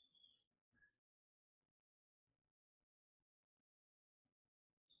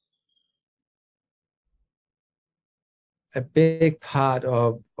 A big part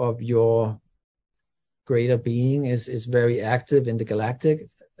of your greater being is very active in the galactic,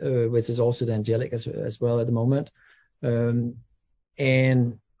 which is also the angelic as well at the moment.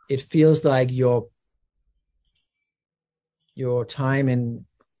 And it feels like your time in,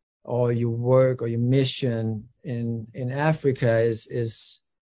 or your work or your mission in Africa is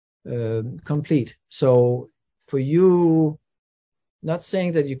complete. So for you, not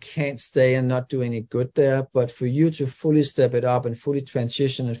saying that you can't stay and not do any good there, but for you to fully step it up and fully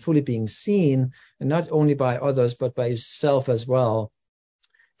transition and fully being seen, and not only by others, but by yourself as well,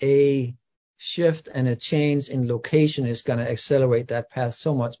 a shift and a change in location is going to accelerate that path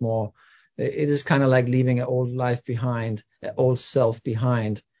so much more. It is kind of like leaving an old life behind, an old self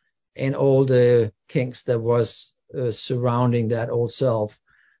behind, and all the kinks that was surrounding that old self.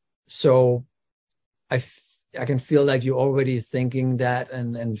 So I I can feel like you're already thinking that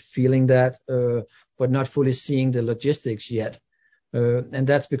and feeling that, but not fully seeing the logistics yet. And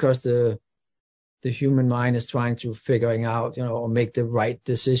that's because the human mind is trying to figuring out, or make the right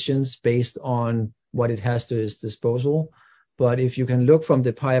decisions based on what it has to its disposal. But if you can look from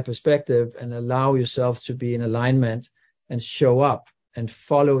the higher perspective and allow yourself to be in alignment and show up and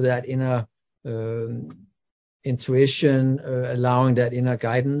follow that inner intuition, allowing that inner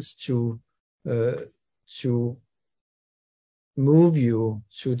guidance to move you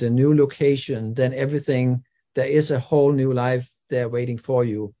to the new location, then everything, there is a whole new life there waiting for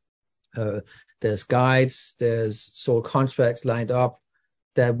you. There's guides, there's soul contracts lined up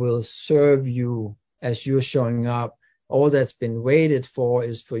that will serve you as you're showing up. All that's been waited for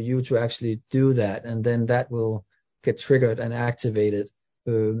is for you to actually do that, and then that will get triggered and activated,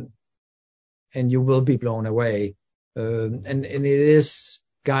 and you will be blown away. And it is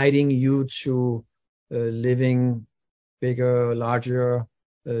guiding you to living bigger, larger,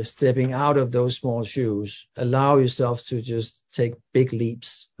 stepping out of those small shoes. Allow yourself to just take big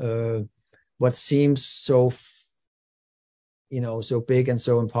leaps. What seems so big and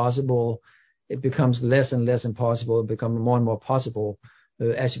so impossible, it becomes less and less impossible. It becomes more and more possible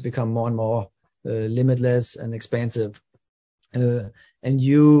as you become more and more limitless and expansive. And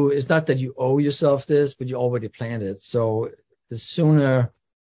it's not that you owe yourself this, but you already planned it. So the sooner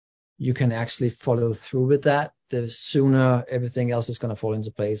you can actually follow through with that, the sooner everything else is going to fall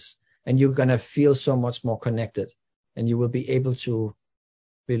into place. And you're going to feel so much more connected, and you will be able to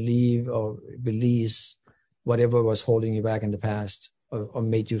believe or release whatever was holding you back in the past, or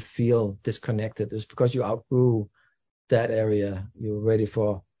made you feel disconnected. It's because you outgrew that area. You're ready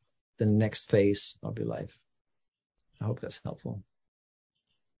for the next phase of your life. I hope that's helpful.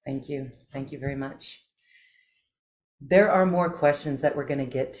 Thank you. Thank you very much. There are more questions that we're going to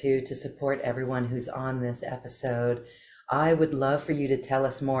get to support everyone who's on this episode. I would love for you to tell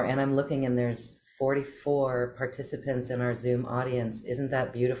us more. And I'm looking, and there's 44 participants in our Zoom audience. Isn't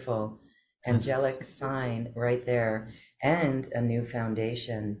that beautiful? Angelic sign right there, and a new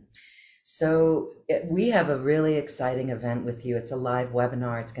foundation. So we have a really exciting event with you. It's a live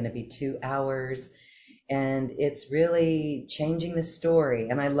webinar. It's going to be 2 hours, and it's really changing the story.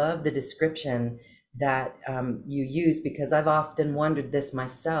 And I love the description that you use, because I've often wondered this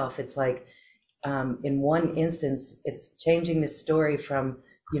myself. It's like, in one instance, it's changing the story from,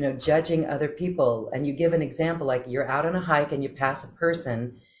 judging other people. And you give an example, like you're out on a hike and you pass a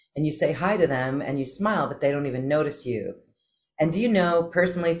person and you say hi to them and you smile, but they don't even notice you. And do you know,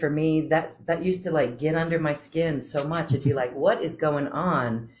 personally for me, that used to like get under my skin so much. It'd be like, what is going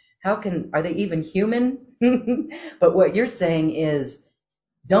on? Are they even human? But what you're saying is,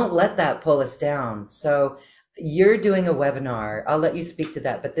 don't let that pull us down. So you're doing a webinar. I'll let you speak to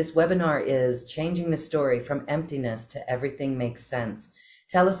that. But this webinar is changing the story from emptiness to everything makes sense.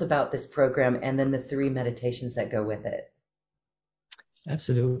 Tell us about this program, and then the 3 meditations that go with it.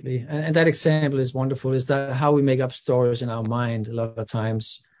 Absolutely. And that example is wonderful, is that how we make up stories in our mind a lot of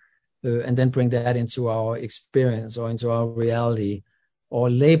times, and then bring that into our experience or into our reality, or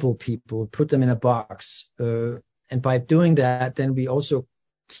label people, put them in a box. And by doing that, then we also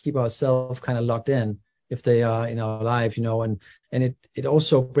keep ourselves kind of locked in if they are in our life, and it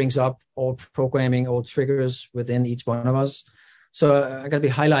also brings up old programming, old triggers within each one of us. So I'm going to be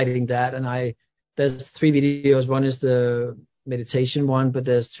highlighting that. And there's 3 videos. One is the meditation one, but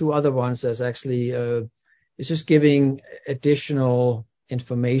there's 2 other ones that's actually, it's just giving additional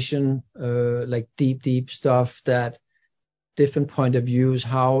information, like deep stuff, that different point of views,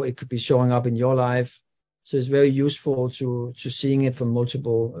 how it could be showing up in your life. So it's very useful to seeing it from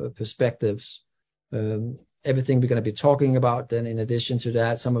multiple perspectives. Everything we're going to be talking about, then in addition to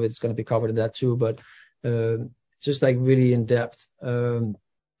that, some of it's going to be covered in that too, but just like really in depth,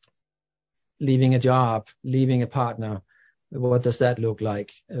 leaving a job, leaving a partner, what does that look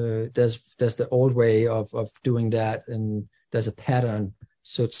like? There's the old way of doing that, and there's a pattern.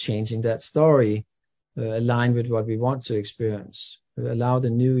 So changing that story, align with what we want to experience, allow the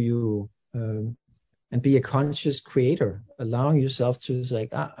new you, and be a conscious creator, allowing yourself to say,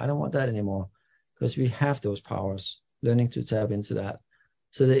 I don't want that anymore, because we have those powers, learning to tap into that.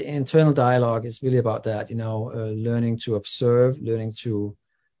 So the internal dialogue is really about that, learning to observe, learning to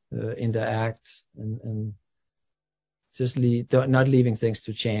interact, and just not leaving things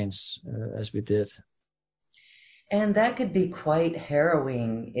to chance as we did. And that could be quite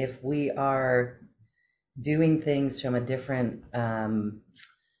harrowing if we are doing things from a different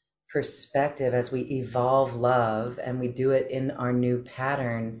perspective as we evolve love, and we do it in our new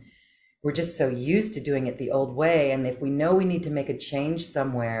pattern. We're just so used to doing it the old way. And if we know we need to make a change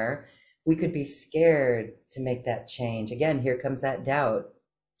somewhere, we could be scared to make that change. Again, here comes that doubt.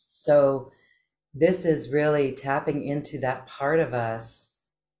 So this is really tapping into that part of us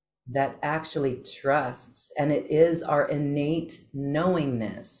that actually trusts, and it is our innate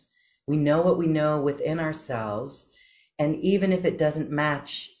knowingness. We know what we know within ourselves, and even if it doesn't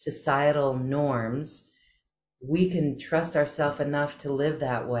match societal norms, we can trust ourselves enough to live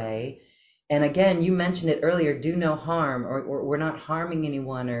that way. And again, you mentioned it earlier, do no harm, or we're not harming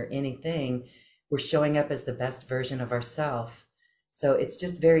anyone or anything. We're showing up as the best version of ourselves. So it's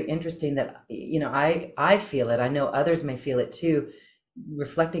just very interesting that, I feel it. I know others may feel it too.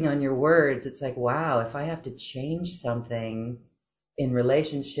 Reflecting on your words, it's like, wow, if I have to change something in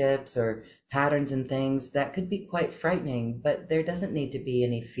relationships or patterns and things, that could be quite frightening, but there doesn't need to be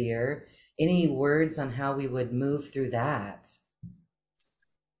any fear. Any words on how we would move through that?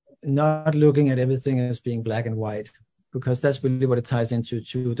 Not looking at everything as being black and white, because that's really what it ties into,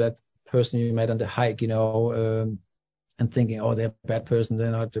 to that person you met on the hike, and thinking, oh, they're a bad person,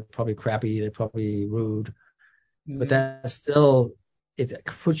 they're probably crappy, they're probably rude. But that's still, it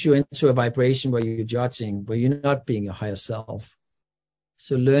puts you into a vibration where you're judging, where you're not being your higher self.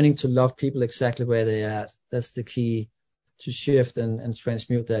 So learning to love people exactly where they're at, that's the key to shift and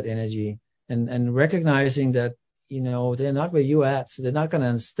transmute that energy, and recognizing that, they're not where you're at, so they're not going to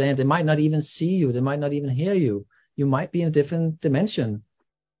understand. They might not even see you. They might not even hear you. You might be in a different dimension.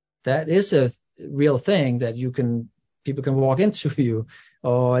 That is a real thing that people can walk into you,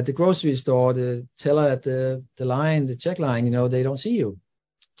 or at the grocery store, the teller at the line, the check line, they don't see you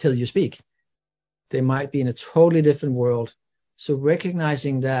till you speak. They might be in a totally different world. So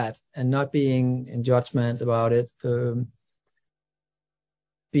recognizing that and not being in judgment about it,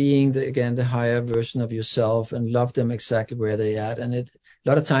 being the higher version of yourself, and love them exactly where they're at. And a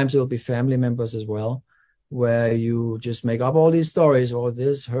lot of times it will be family members as well, where you just make up all these stories, or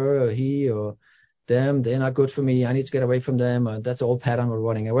this, her, or he, or them, they're not good for me, I need to get away from them. And that's all pattern we're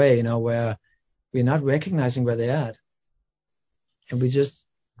running away, where we're not recognizing where they're at. And we're just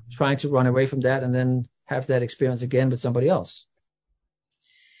trying to run away from that and then have that experience again with somebody else.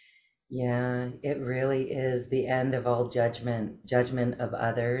 Yeah, it really is the end of all judgment of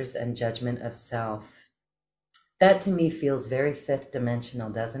others and judgment of self. That to me feels very fifth dimensional,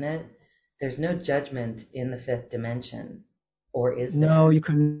 doesn't it? There's no judgment in the fifth dimension, or is there? No, you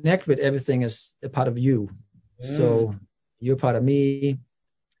connect with everything as a part of you. So you're part of me.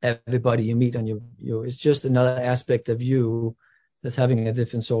 Everybody you meet on your it's just another aspect of you that's having a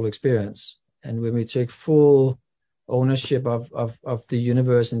different soul experience. And when we take full ownership of the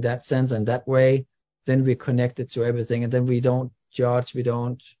universe in that sense and that way, then we're connected to everything, and then we don't judge, we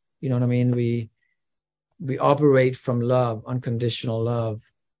don't, you know what I mean? We operate from love, unconditional love.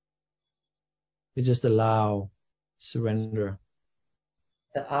 We just allow, surrender.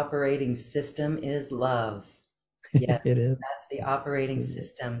 The operating system is love. Yes, It is. that's the operating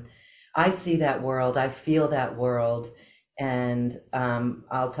system. I see that world. I feel that world. And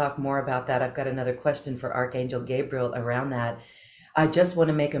I'll talk more about that. I've got another question for Archangel Gabriel around that. I just want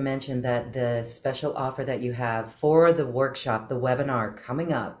to make a mention that the special offer that you have for the workshop, the webinar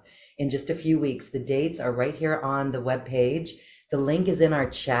coming up in just a few weeks, the dates are right here on the webpage. The link is in our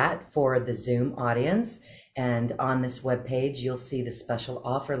chat for the Zoom audience. And on this webpage, you'll see the special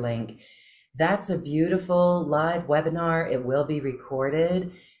offer link. That's a beautiful live webinar. It will be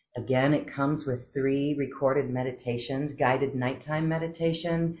recorded. Again, it comes with 3 recorded meditations, guided nighttime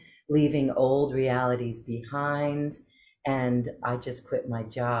meditation, leaving old realities behind. And I just quit my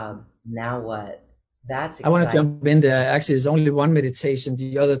job. Now what? That's exciting. I want to jump in there. Actually, there's only one meditation.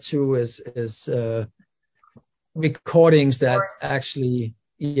 The other 2 is recordings that actually,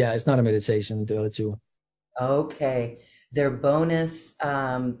 it's not a meditation, the other 2. Okay. They're bonus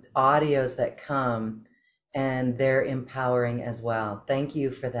audios that come, and they're empowering as well. Thank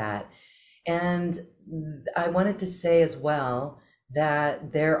you for that. And I wanted to say as well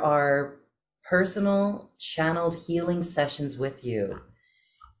that there are personal channeled healing sessions with you.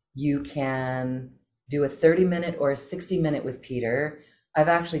 You can do a 30-minute or a 60-minute with Peter. I've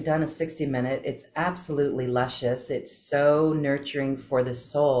actually done a 60-minute. It's absolutely luscious. It's so nurturing for the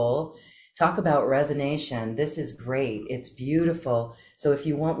soul. Talk about resonation. This is great. It's beautiful. So if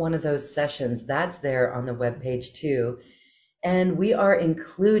you want one of those sessions, that's there on the webpage too. And we are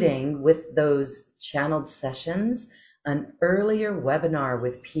including with those channeled sessions an earlier webinar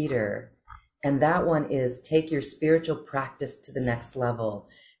with Peter. And that one is Take Your Spiritual Practice to the Next Level.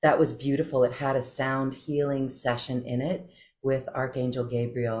 That was beautiful. It had a sound healing session in it with Archangel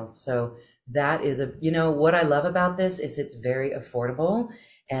Gabriel. So that is what I love about this is it's very affordable,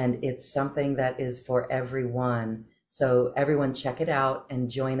 and it's something that is for everyone. So everyone check it out and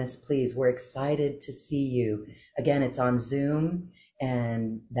join us, please. We're excited to see you. Again, it's on Zoom,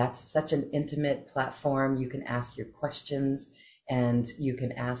 and that's such an intimate platform. You can ask your questions, and you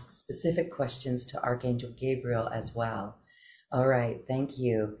can ask specific questions to Archangel Gabriel as well. All right, thank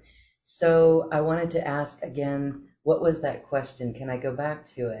you. So I wanted to ask again, what was that question? Can I go back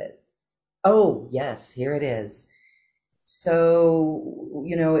to it? Oh, yes, here it is. So,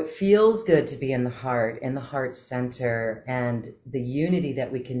 it feels good to be in the heart center, and the unity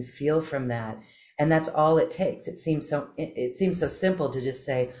that we can feel from that. And that's all it takes. It seems so simple to just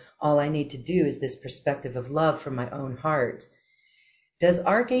say, all I need to do is this perspective of love from my own heart. Does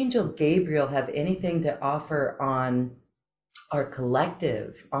Archangel Gabriel have anything to offer on our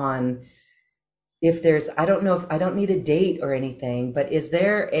collective, on if there's, I don't need a date or anything, but is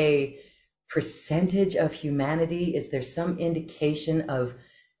there a percentage of humanity? Is there some indication of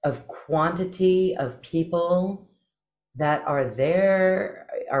quantity of people that are there?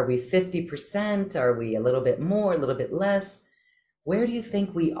 Are we 50%? Are we a little bit more, a little bit less? Where do you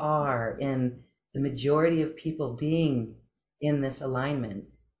think we are in the majority of people being in this alignment?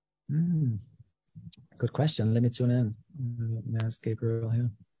 Good question. Let me tune in. Let me ask Gabriel here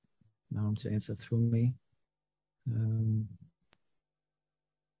now to answer through me.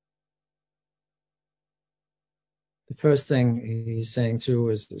 The first thing he's saying too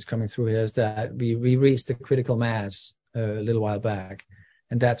is coming through here is that we reached the critical mass a little while back,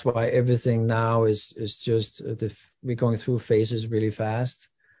 and that's why everything now is just we're going through phases really fast,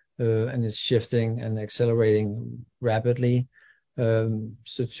 and it's shifting and accelerating rapidly.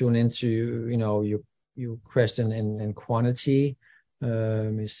 So tune into your question in quantity.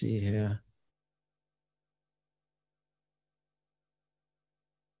 Let me see here.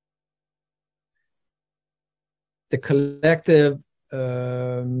 The collective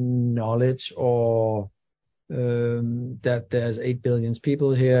knowledge, or that there's 8 billion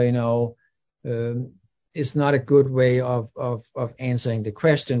people here, is not a good way of answering the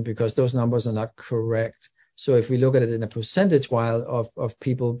question, because those numbers are not correct. So if we look at it in a percentage while of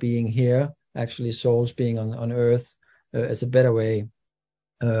people being here, actually souls being on Earth, it's a better way.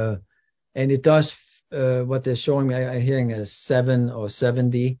 And it does, what they're showing me, I'm hearing a 7 or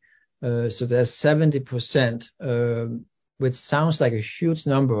 70. So there's 70%, which sounds like a huge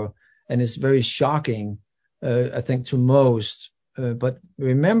number, and it's very shocking, I think, to most. But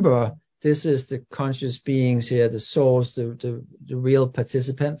remember, this is the conscious beings here, the souls, the real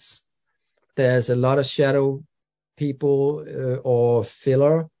participants. There's a lot of shadow people or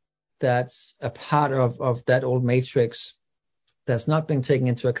filler that's a part of that old matrix that's not being taken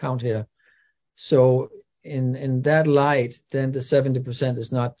into account here. So in that light, then the 70%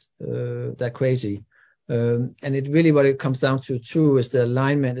 is not that crazy. And it really, what it comes down to too, is the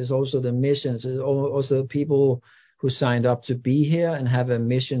alignment, is also the missions, is also people who signed up to be here and have a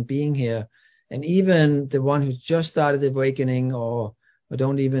mission being here. And even the one who just started awakening, or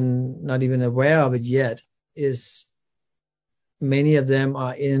not even aware of it yet, is many of them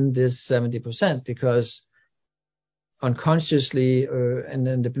are in this 70%, because unconsciously, and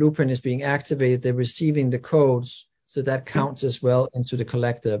then the blueprint is being activated, they're receiving the codes, so that counts as well into the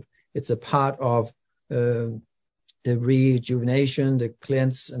collective. It's a part of the rejuvenation, the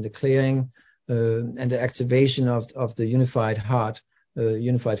cleanse and the clearing, and the activation of the unified heart,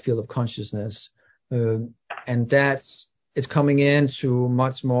 unified field of consciousness. And it's coming into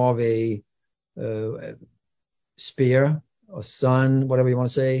much more of a sphere or sun, whatever you want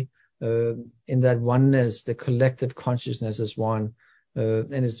to say, in that oneness, the collective consciousness is one.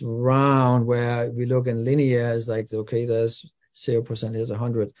 And it's round, where we look in linear as like, okay, there's 0%, here's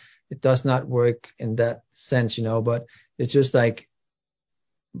 100. It does not work in that sense, but it's just like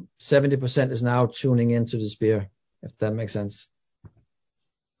 70% is now tuning into the sphere, if that makes sense,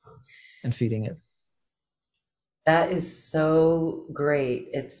 and feeding it. That is so great.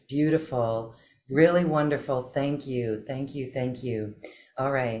 It's beautiful. Really wonderful. Thank you. Thank you. Thank you.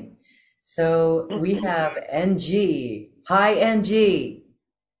 All right. So we have NG. Hi, NG.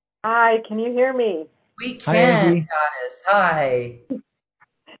 Hi, can you hear me? We can, Goddess. Hi.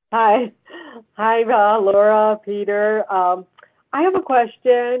 Hi. Hi, Laura, Peter. I have a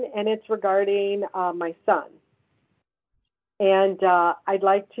question, and it's regarding my son. And I'd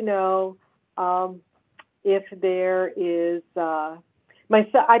like to know if there is my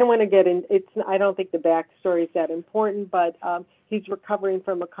son. I don't want to get in. I don't think the backstory is that important, but he's recovering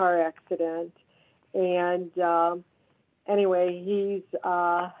from a car accident, and anyway, he's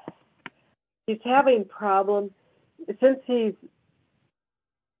having problems since he's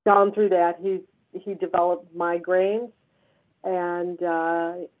gone through that. He developed migraines, and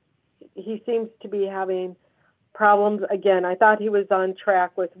he seems to be having problems. Again, I thought he was on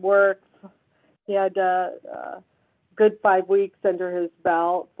track with work. He had a good 5 weeks under his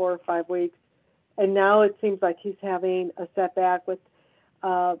belt, 4 or 5 weeks. And now it seems like he's having a setback with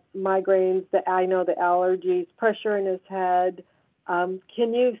migraines, I know the allergies, pressure in his head.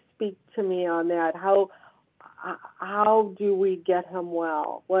 Can you speak to me on that? How do we get him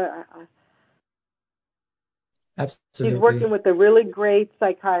well? Absolutely. He's working with a really great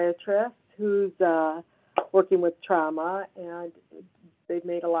psychiatrist who's working with trauma, and they've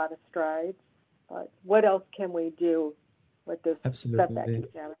made a lot of strides. But what else can we do with this setback he's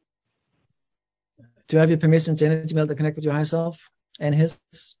having? Do you have your permission to energy melt to connect with your higher self and his?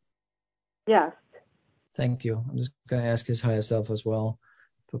 Yes. Thank you. I'm just going to ask his higher self as well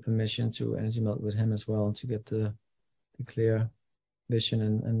for permission to energy melt with him as well to get the clear vision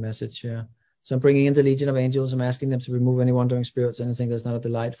and message here. So I'm bringing in the Legion of Angels. I'm asking them to remove any wandering spirits, anything that's not a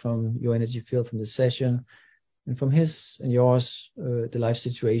delight from your energy field, from this session, and from his and yours, the life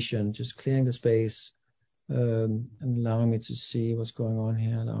situation, just clearing the space and allowing me to see what's going on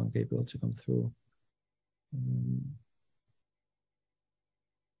here, allowing Gabriel to come through.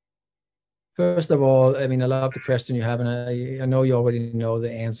 First of all, I mean, I love the question you have, and I know you already know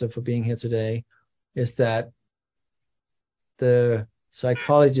the answer for being here today, is that the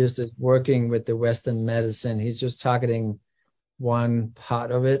psychologist is working with the Western medicine. He's just targeting one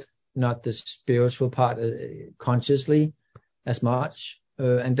part of it, not the spiritual part consciously as much.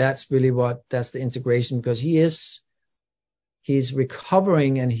 And that's really that's the integration, because he's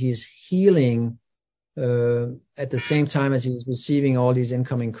recovering and he's healing at the same time as he's receiving all these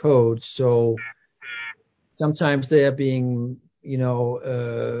incoming codes. So sometimes they are being,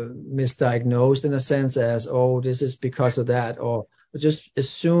 misdiagnosed in a sense as, oh, this is because of that, or just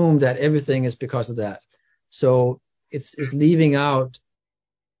assume that everything is because of that. So it's leaving out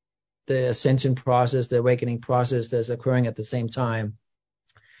the ascension process, the awakening process that's occurring at the same time.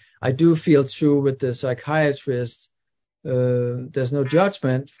 I do feel true with the psychiatrist. There's no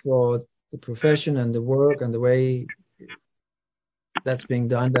judgment for the profession and the work and the way that's being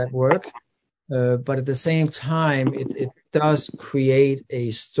done, that work. But at the same time, it does create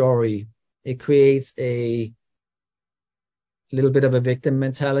a story. It creates a little bit of a victim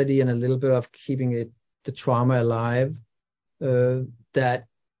mentality and a little bit of keeping the trauma alive, that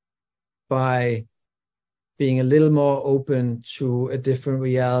by being a little more open to a different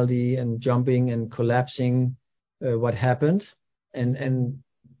reality and jumping and collapsing what happened, and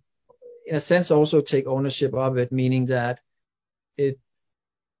in a sense also take ownership of it, meaning that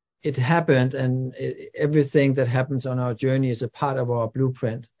it happened, and everything that happens on our journey is a part of our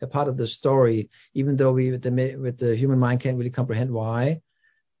blueprint, a part of the story, even though we with the human mind can't really comprehend why.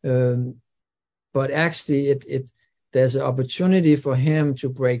 But actually there's an opportunity for him to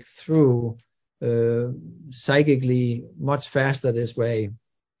break through psychically much faster this way,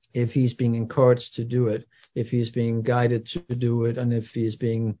 if he's being encouraged to do it, if he's being guided to do it, and if he's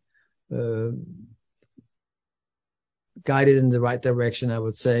being guided in the right direction, I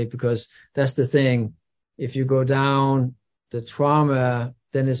would say, because that's the thing. If you go down the trauma,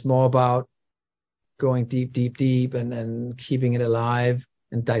 then it's more about going deep and keeping it alive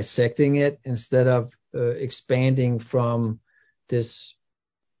and dissecting it, instead of expanding from this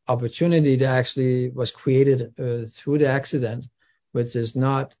opportunity that actually was created through the accident, which is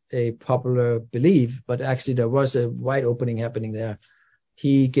not a popular belief, but actually there was a wide opening happening there.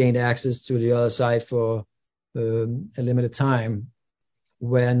 He gained access to the other side for a limited time,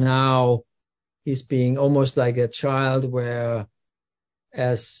 where now he's being almost like a child, where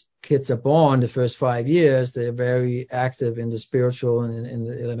as kids are born, the first 5 years, they're very active in the spiritual and in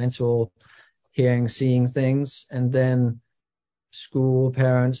the elemental, hearing, seeing things, and then school,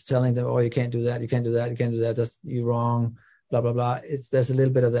 parents telling them, oh, you can't do that, you can't do that, you can't do that, that's you're wrong, blah, blah, blah. There's a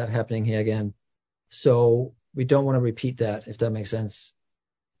little bit of that happening here again. So we don't want to repeat that, if that makes sense.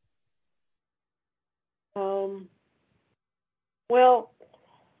 Well,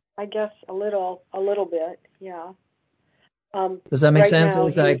 I guess a little bit, yeah. Does that make sense? Now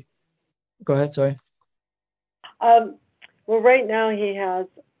it's like, go ahead, sorry. Well, right now he has,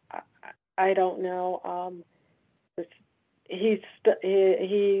 I don't know, he's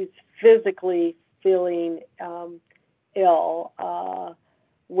physically feeling ill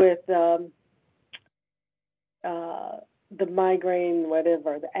with the migraine,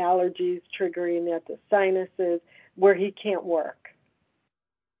 whatever, the allergies triggering it, the sinuses, where he can't work.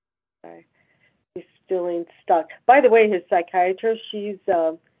 Okay. He's feeling stuck. By the way, his psychiatrist, she's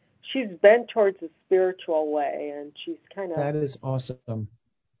bent towards the spiritual way, and she's kind of... That is awesome.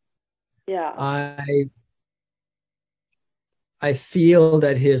 Yeah. I feel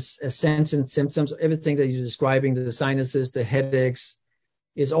that his ascendant symptoms, everything that you're describing, the sinuses, the headaches,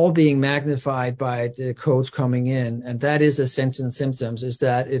 is all being magnified by the codes coming in. And that is ascendant symptoms, is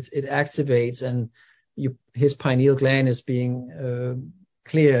that it activates, and his pineal gland is being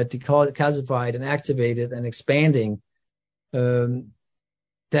cleared, decalcified, and activated and expanding. That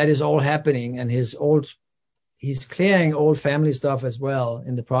is all happening, and he's clearing old family stuff as well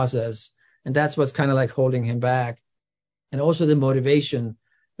in the process. And that's what's kind of like holding him back. And also the motivation.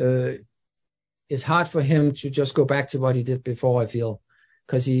 It's hard for him to just go back to what he did before, I feel,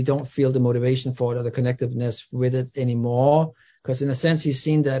 because he don't feel the motivation for it or the connectiveness with it anymore. Because in a sense, he's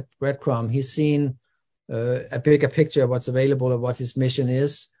seen that breadcrumb. He's seen a bigger picture of what's available, of what his mission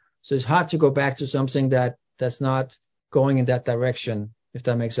is. So it's hard to go back to something that's not going in that direction, if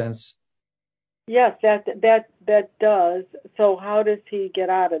that makes sense. Yes, that does. So how does he get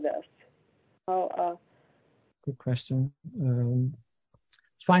out of this? Good question.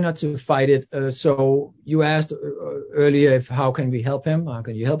 Try not to fight it. So you asked earlier how can we help him? How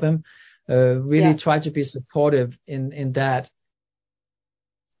can you help him? Really try to be supportive in that,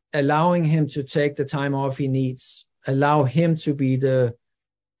 allowing him to take the time off he needs. Allow him to be the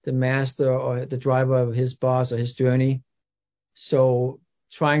master or the driver of his boss or his journey. So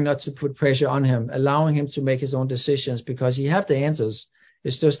trying not to put pressure on him, allowing him to make his own decisions, because he have the answers.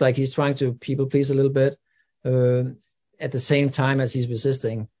 It's just like he's trying to people please a little bit at the same time as he's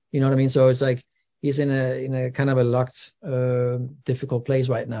resisting. You know what I mean? So it's like he's in a kind of a locked, difficult place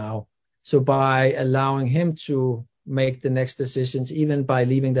right now. So by allowing him to make the next decisions, even by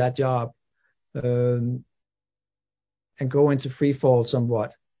leaving that job and go into free fall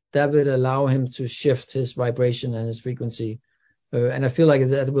somewhat, that would allow him to shift his vibration and his frequency. And I feel like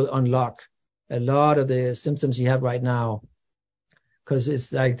that will unlock a lot of the symptoms he have right now, because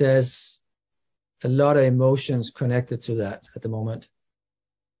it's like there's a lot of emotions connected to that at the moment.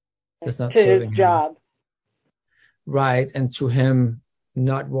 That's not to serving his job. him. Right, and to him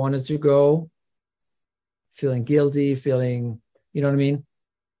not wanting to go, feeling guilty, feeling, you know what I mean?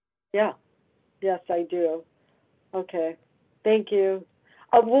 Yeah. Yes, I do. Okay. Thank you.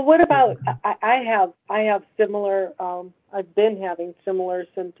 Well, what about, I have similar, I've been having similar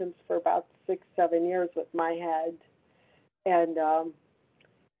symptoms for about 6-7 years with my head. And,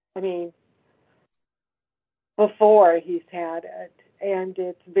 I mean, before he's had it, and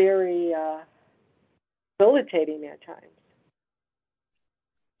it's very debilitating at times.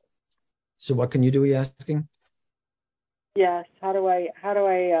 So what can you do, are you asking? Yes. How do I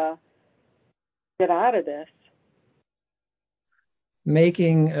get out of this?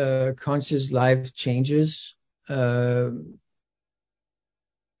 Making conscious life changes,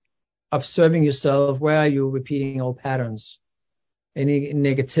 observing yourself. Where are you repeating old patterns? Any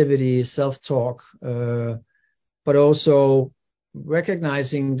negativity, self-talk, but also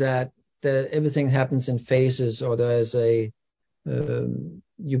recognizing that everything happens in phases, or there's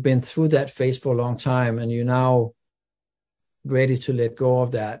you've been through that phase for a long time, and you're now ready to let go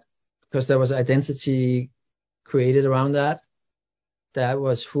of that, because there was identity created around that. That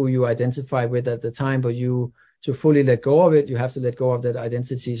was who you identified with at the time, but to fully let go of it, you have to let go of that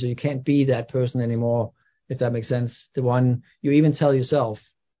identity. So you can't be that person anymore, if that makes sense. The one you even tell yourself,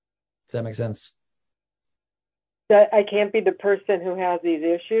 if that makes sense. That I can't be the person who has these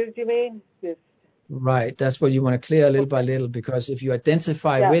issues, you mean? Right. That's what you want to clear little by little, because if you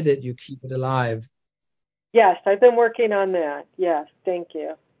identify with it, you keep it alive. Yes, I've been working on that. Yes, thank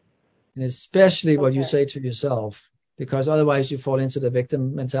you. And especially what you say to yourself, because otherwise you fall into the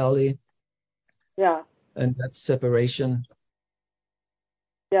victim mentality. Yeah. And that's separation.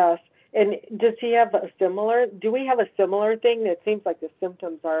 Yes. And does he have do we have a similar thing? It seems like the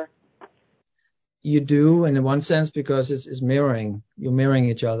symptoms are. You do, in one sense, because it's mirroring. You're mirroring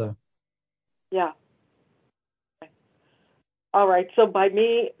each other. Yeah. All right. So by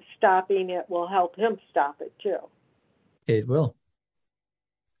me stopping it will help him stop it too. It will.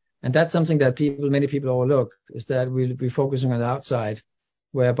 And that's something that many people overlook, is that we'll be focusing on the outside,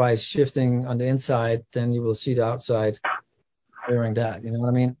 whereby shifting on the inside, then you will see the outside mirroring that. You know what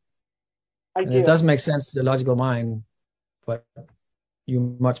I mean? I do. It does make sense to the logical mind, but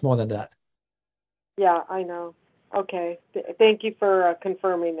you much more than that. Yeah, I know. Okay. Thank you for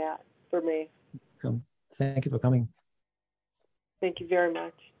confirming that for me. Thank you for coming. Thank you very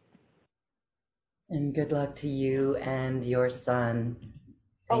much. And good luck to you and your son.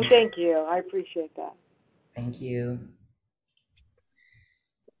 Thank you. I appreciate that. Thank you.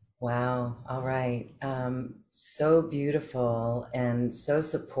 Wow. All right. So beautiful and so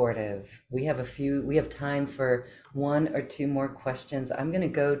supportive. We have time for one or two more questions. I'm going to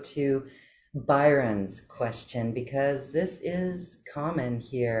go to Byron's question, because this is common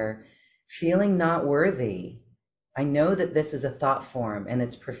here. Feeling not worthy. I know that this is a thought form and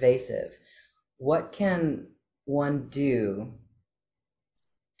it's pervasive. What can one do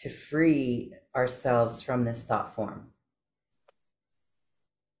to free ourselves from this thought form?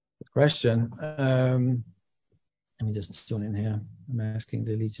 Good question. Let me just tune in here. I'm asking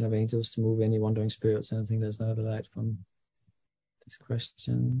the Legion of Angels to move any wandering spirits. And I think there's another light from this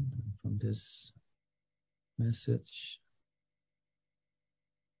question, from this message.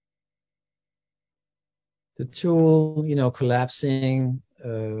 The tool, collapsing,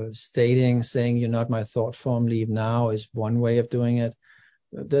 stating, saying, "You're not my thought form, leave now," is one way of doing it.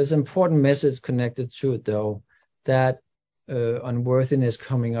 There's an important message connected to it, though, that unworthiness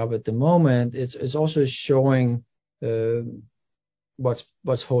coming up at the moment is also showing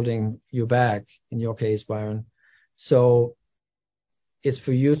what's holding you back, in your case, Byron. So it's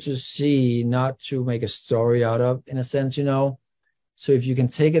for you to see, not to make a story out of, in a sense, So if you can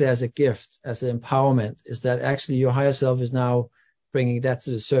take it as a gift, as an empowerment, is that actually your higher self is now bringing that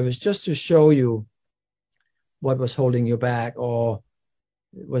to the surface just to show you what was holding you back or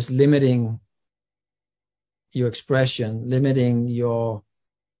was limiting your expression, limiting your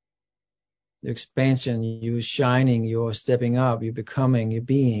expansion, you shining, you're stepping up, you're becoming, you're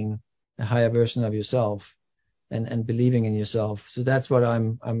being a higher version of yourself and believing in yourself. So that's what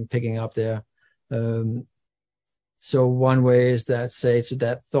I'm picking up there. So one way is that, say, to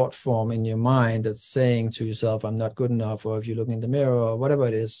that thought form in your mind that's saying to yourself, "I'm not good enough," or if you look in the mirror or whatever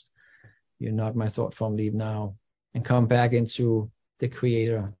it is, "You're not my thought form, leave now," and come back into the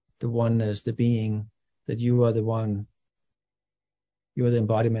creator, the oneness, the being, that you are the one, you are the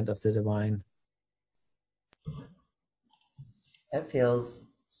embodiment of the divine. That feels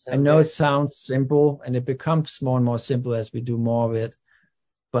so I know good. it sounds simple, and it becomes more and more simple as we do more of it,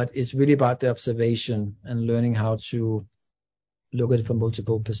 but it's really about the observation and learning how to look at it from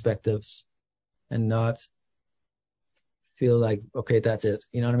multiple perspectives and not feel like, okay, that's it.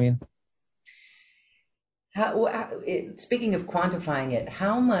 You know what I mean? Speaking of quantifying it,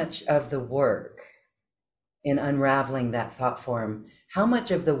 how much of the work in unraveling that thought form, how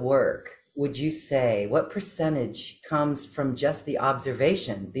much of the work would you say, what percentage comes from just the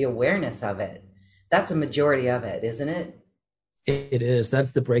observation, the awareness of it? That's a majority of it, isn't it? It is.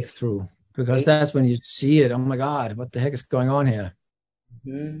 That's the breakthrough, because that's when you see it. Oh my God, what the heck is going on here?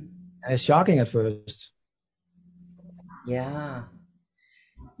 Mm-hmm. And it's shocking at first. Yeah.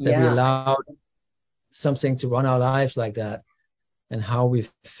 That we allowed something to run our lives like that, and how we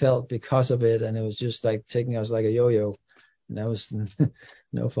felt because of it. And it was just like taking us like a yo-yo. And that was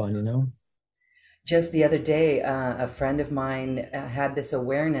no fun, Just the other day, a friend of mine had this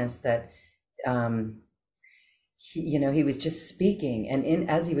awareness that he was just speaking, and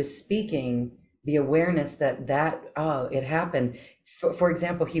as he was speaking, the awareness that it happened. For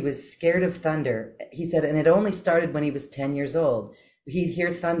example, he was scared of thunder. He said, and it only started when he was 10 years old. He'd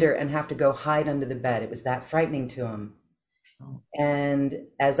hear thunder and have to go hide under the bed. It was that frightening to him. And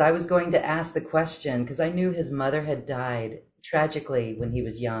as I was going to ask the question, because I knew his mother had died tragically when he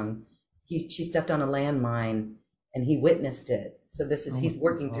was young, she stepped on a landmine and he witnessed it. So he's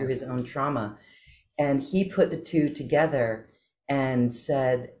working through his own trauma. And he put the two together and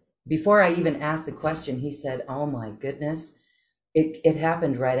said, before I even asked the question, he said, "Oh my goodness, it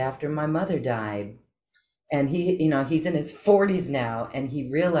happened right after my mother died." And he's in his 40s now, and he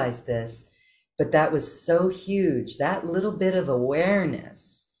realized this, but that was so huge. That little bit of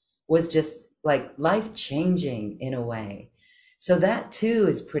awareness was just like life-changing in a way. So that too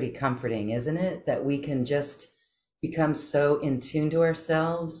is pretty comforting, isn't it? That we can just become so in tune to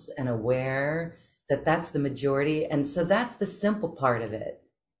ourselves and aware that that's the majority. And so that's the simple part of it.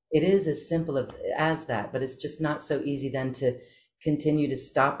 It is as simple as that, but it's just not so easy then to continue to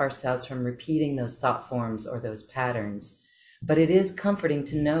stop ourselves from repeating those thought forms or those patterns. But it is comforting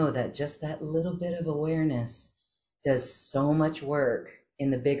to know that just that little bit of awareness does so much work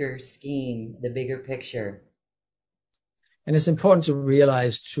in the bigger scheme, the bigger picture. And it's important to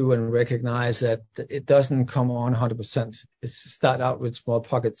realize too and recognize that it doesn't come on 100%. It's start out with small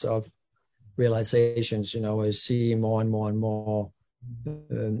pockets of realizations, I see more and more and more.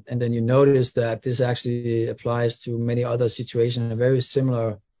 And then you notice that this actually applies to many other situations, a very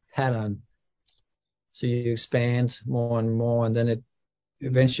similar pattern. So you expand more and more, and then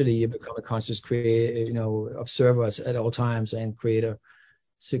eventually you become a conscious creator, observer at all times and creator.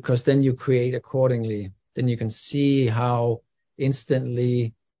 So because then you create accordingly. Then you can see how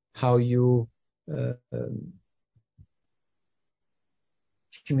instantly how you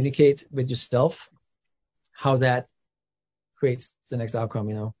communicate with yourself, how that creates the next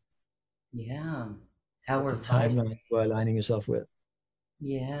outcome, Yeah. How we're the timeline you're aligning yourself with.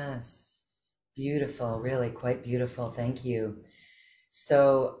 Yes. Beautiful. Really quite beautiful. Thank you.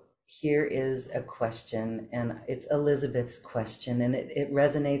 So here is a question, and it's Elizabeth's question, and it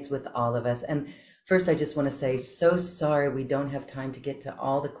resonates with all of us. And first, I just want to say, so sorry we don't have time to get to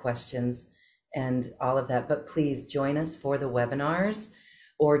all the questions and all of that, but please join us for the webinars,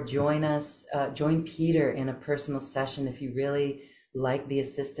 or join Peter in a personal session if you really like the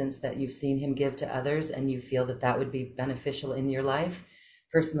assistance that you've seen him give to others and you feel that that would be beneficial in your life.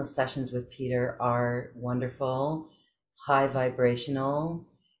 Personal sessions with Peter are wonderful, high vibrational,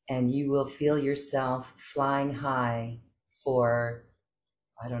 and you will feel yourself flying high for,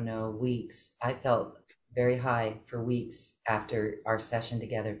 I don't know, weeks. I felt very high for weeks after our session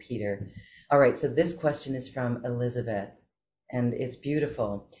together, Peter. All right, so this question is from Elizabeth, and it's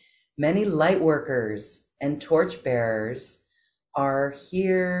beautiful. Many light workers and torch bearers are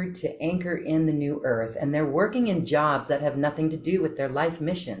here to anchor in the new earth, and they're working in jobs that have nothing to do with their life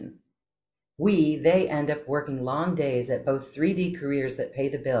mission. They end up working long days at both 3D careers that pay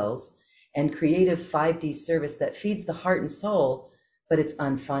the bills and creative 5D service that feeds the heart and soul, but it's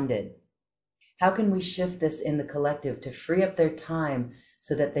unfunded. How can we shift this in the collective to free up their time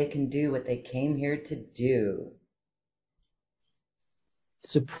so that they can do what they came here to do?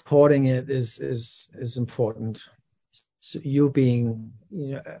 Supporting it is important. So you being,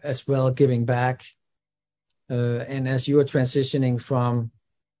 as well, giving back, and as you are transitioning from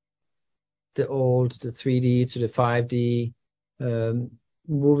the 3D to the 5D,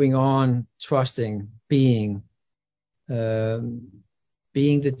 moving on, trusting, being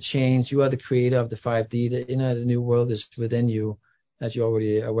the change. You are the creator of the 5D. The new world is within you, as you're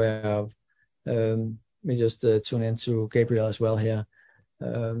already aware of. Let me just tune into Gabriel as well here,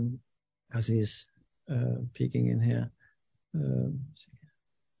 because he's peeking in here.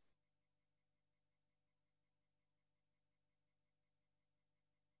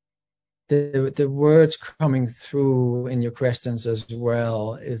 The words coming through in your questions as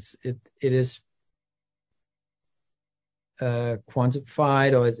well it is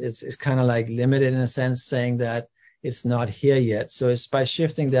quantified, or it's kind of like limited in a sense, saying that it's not here yet. So it's by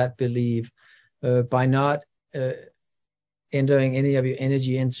shifting that belief, by not entering any of your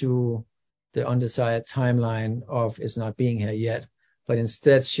energy into the undesired timeline of it's not being here yet, but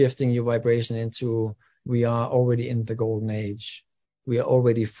instead shifting your vibration into we are already in the golden age. We are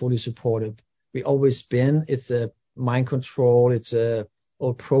already fully supportive. We always been. It's a mind control. It's a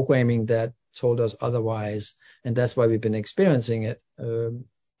old programming that told us otherwise, and that's why we've been experiencing it. The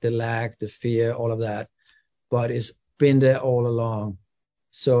lack, the fear, all of that, but it's been there all along.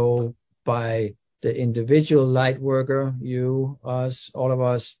 So by the individual light worker, you, us, all of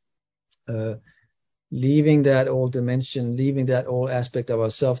us, leaving that old dimension, leaving that old aspect of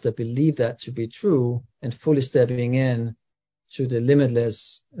ourselves that believe that to be true, and fully stepping in to the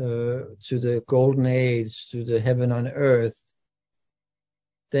limitless, to the golden age, to the heaven on earth,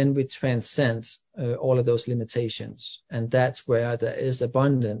 then we transcend all of those limitations. And that's where there is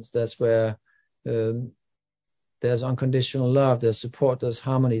abundance. That's where there's unconditional love, there's support, there's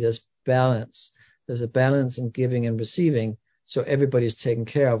harmony, there's balance. There's a balance in giving and receiving. So everybody's taken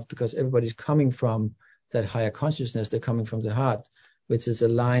care of, because everybody's coming from that higher consciousness. They're coming from the heart, which is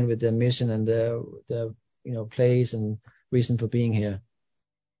aligned with their mission and their place and reason for being here.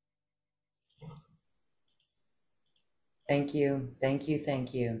 Thank you. Thank you.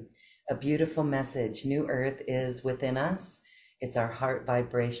 Thank you. A beautiful message. New Earth is within us. It's our heart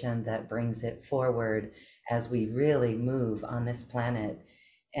vibration that brings it forward as we really move on this planet.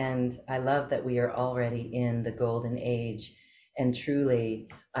 And I love that we are already in the golden age. And truly,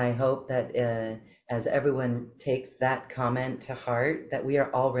 I hope that as everyone takes that comment to heart, that we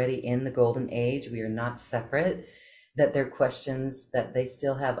are already in the golden age. We are not separate, that their questions that they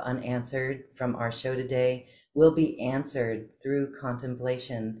still have unanswered from our show today will be answered through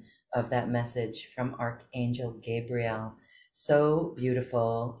contemplation of that message from Archangel Gabriel. So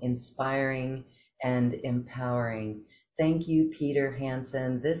beautiful, inspiring, and empowering. Thank you, Peter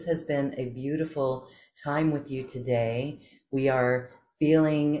Hansen. This has been a beautiful time with you today. We are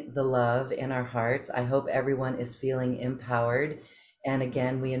feeling the love in our hearts. I hope everyone is feeling empowered. And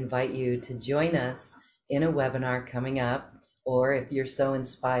again, we invite you to join us in a webinar coming up, or if you're so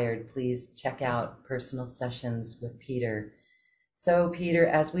inspired, please check out Personal Sessions with Peter. So Peter,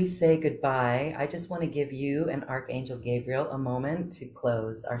 as we say goodbye, I just want to give you and Archangel Gabriel a moment to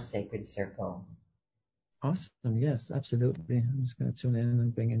close our sacred circle. Awesome. Yes, absolutely. I'm just going to tune in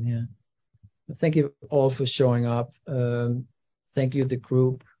and bring in here. Thank you all for showing up. Thank you, the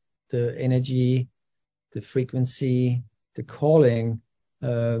group, the energy, the frequency, the calling.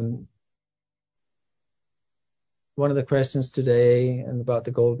 one of the questions today and about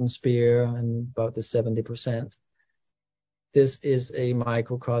the golden spear and about the 70%. This is a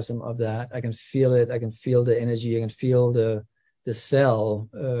microcosm of that. I can feel it. I can feel the energy. I can feel the cell.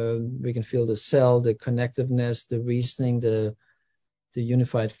 We can feel the cell, the connectiveness, the reasoning, the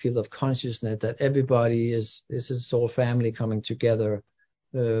unified field of consciousness, that everybody is a soul family coming together.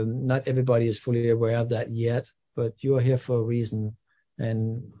 Not everybody is fully aware of that yet, but you are here for a reason.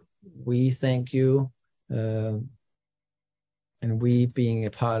 And we thank you. And we being a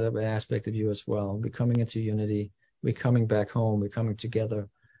part of an aspect of you as well. We're coming into unity. We're coming back home. We're coming together.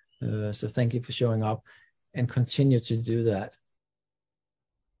 So thank you for showing up and continue to do that.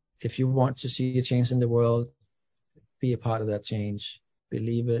 If you want to see a change in the world, be a part of that change.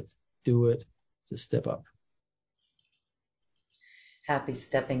 Believe it, do it, just step up. Happy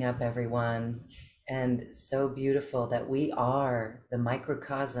stepping up, everyone. And so beautiful that we are the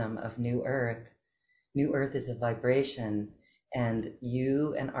microcosm of New Earth. New Earth is a vibration, and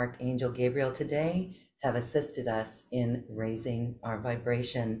you and Archangel Gabriel today have assisted us in raising our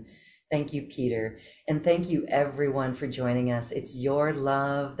vibration. Thank you, Peter. And thank you, everyone, for joining us. It's your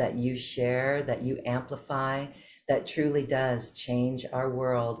love that you share, that you amplify, that truly does change our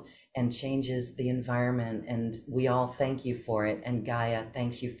world and changes the environment. And we all thank you for it. And Gaia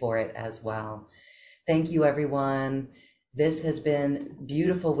thanks you for it as well. Thank you, everyone. This has been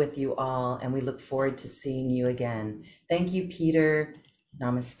beautiful with you all, and we look forward to seeing you again. Thank you, Peter.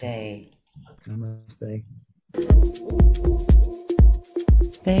 Namaste. Namaste.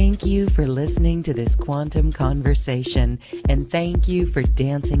 Thank you for listening to this quantum conversation, and thank you for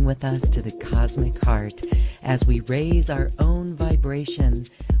dancing with us to the cosmic heart. As we raise our own vibration,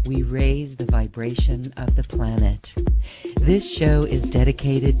 we raise the vibration of the planet. This show is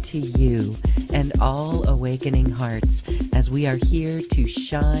dedicated to you and all awakening hearts, as we are here to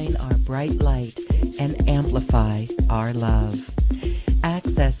shine our bright light and amplify our love.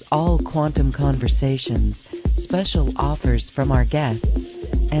 Access all quantum conversations, special offers from our guests,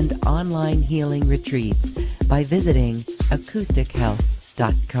 and online healing retreats by visiting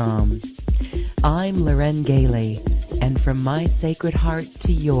acoustichealth.com. I'm Loren Gailey, and from my sacred heart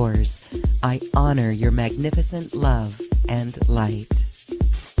to yours, I honor your magnificent love and light.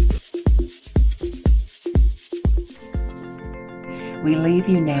 We leave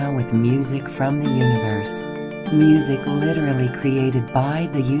you now with music from the universe. Music literally created by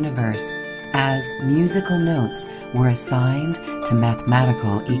the universe, as musical notes were assigned to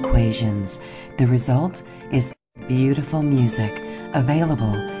mathematical equations. The result is beautiful music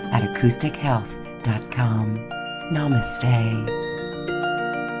available at acoustichealth.com. Namaste.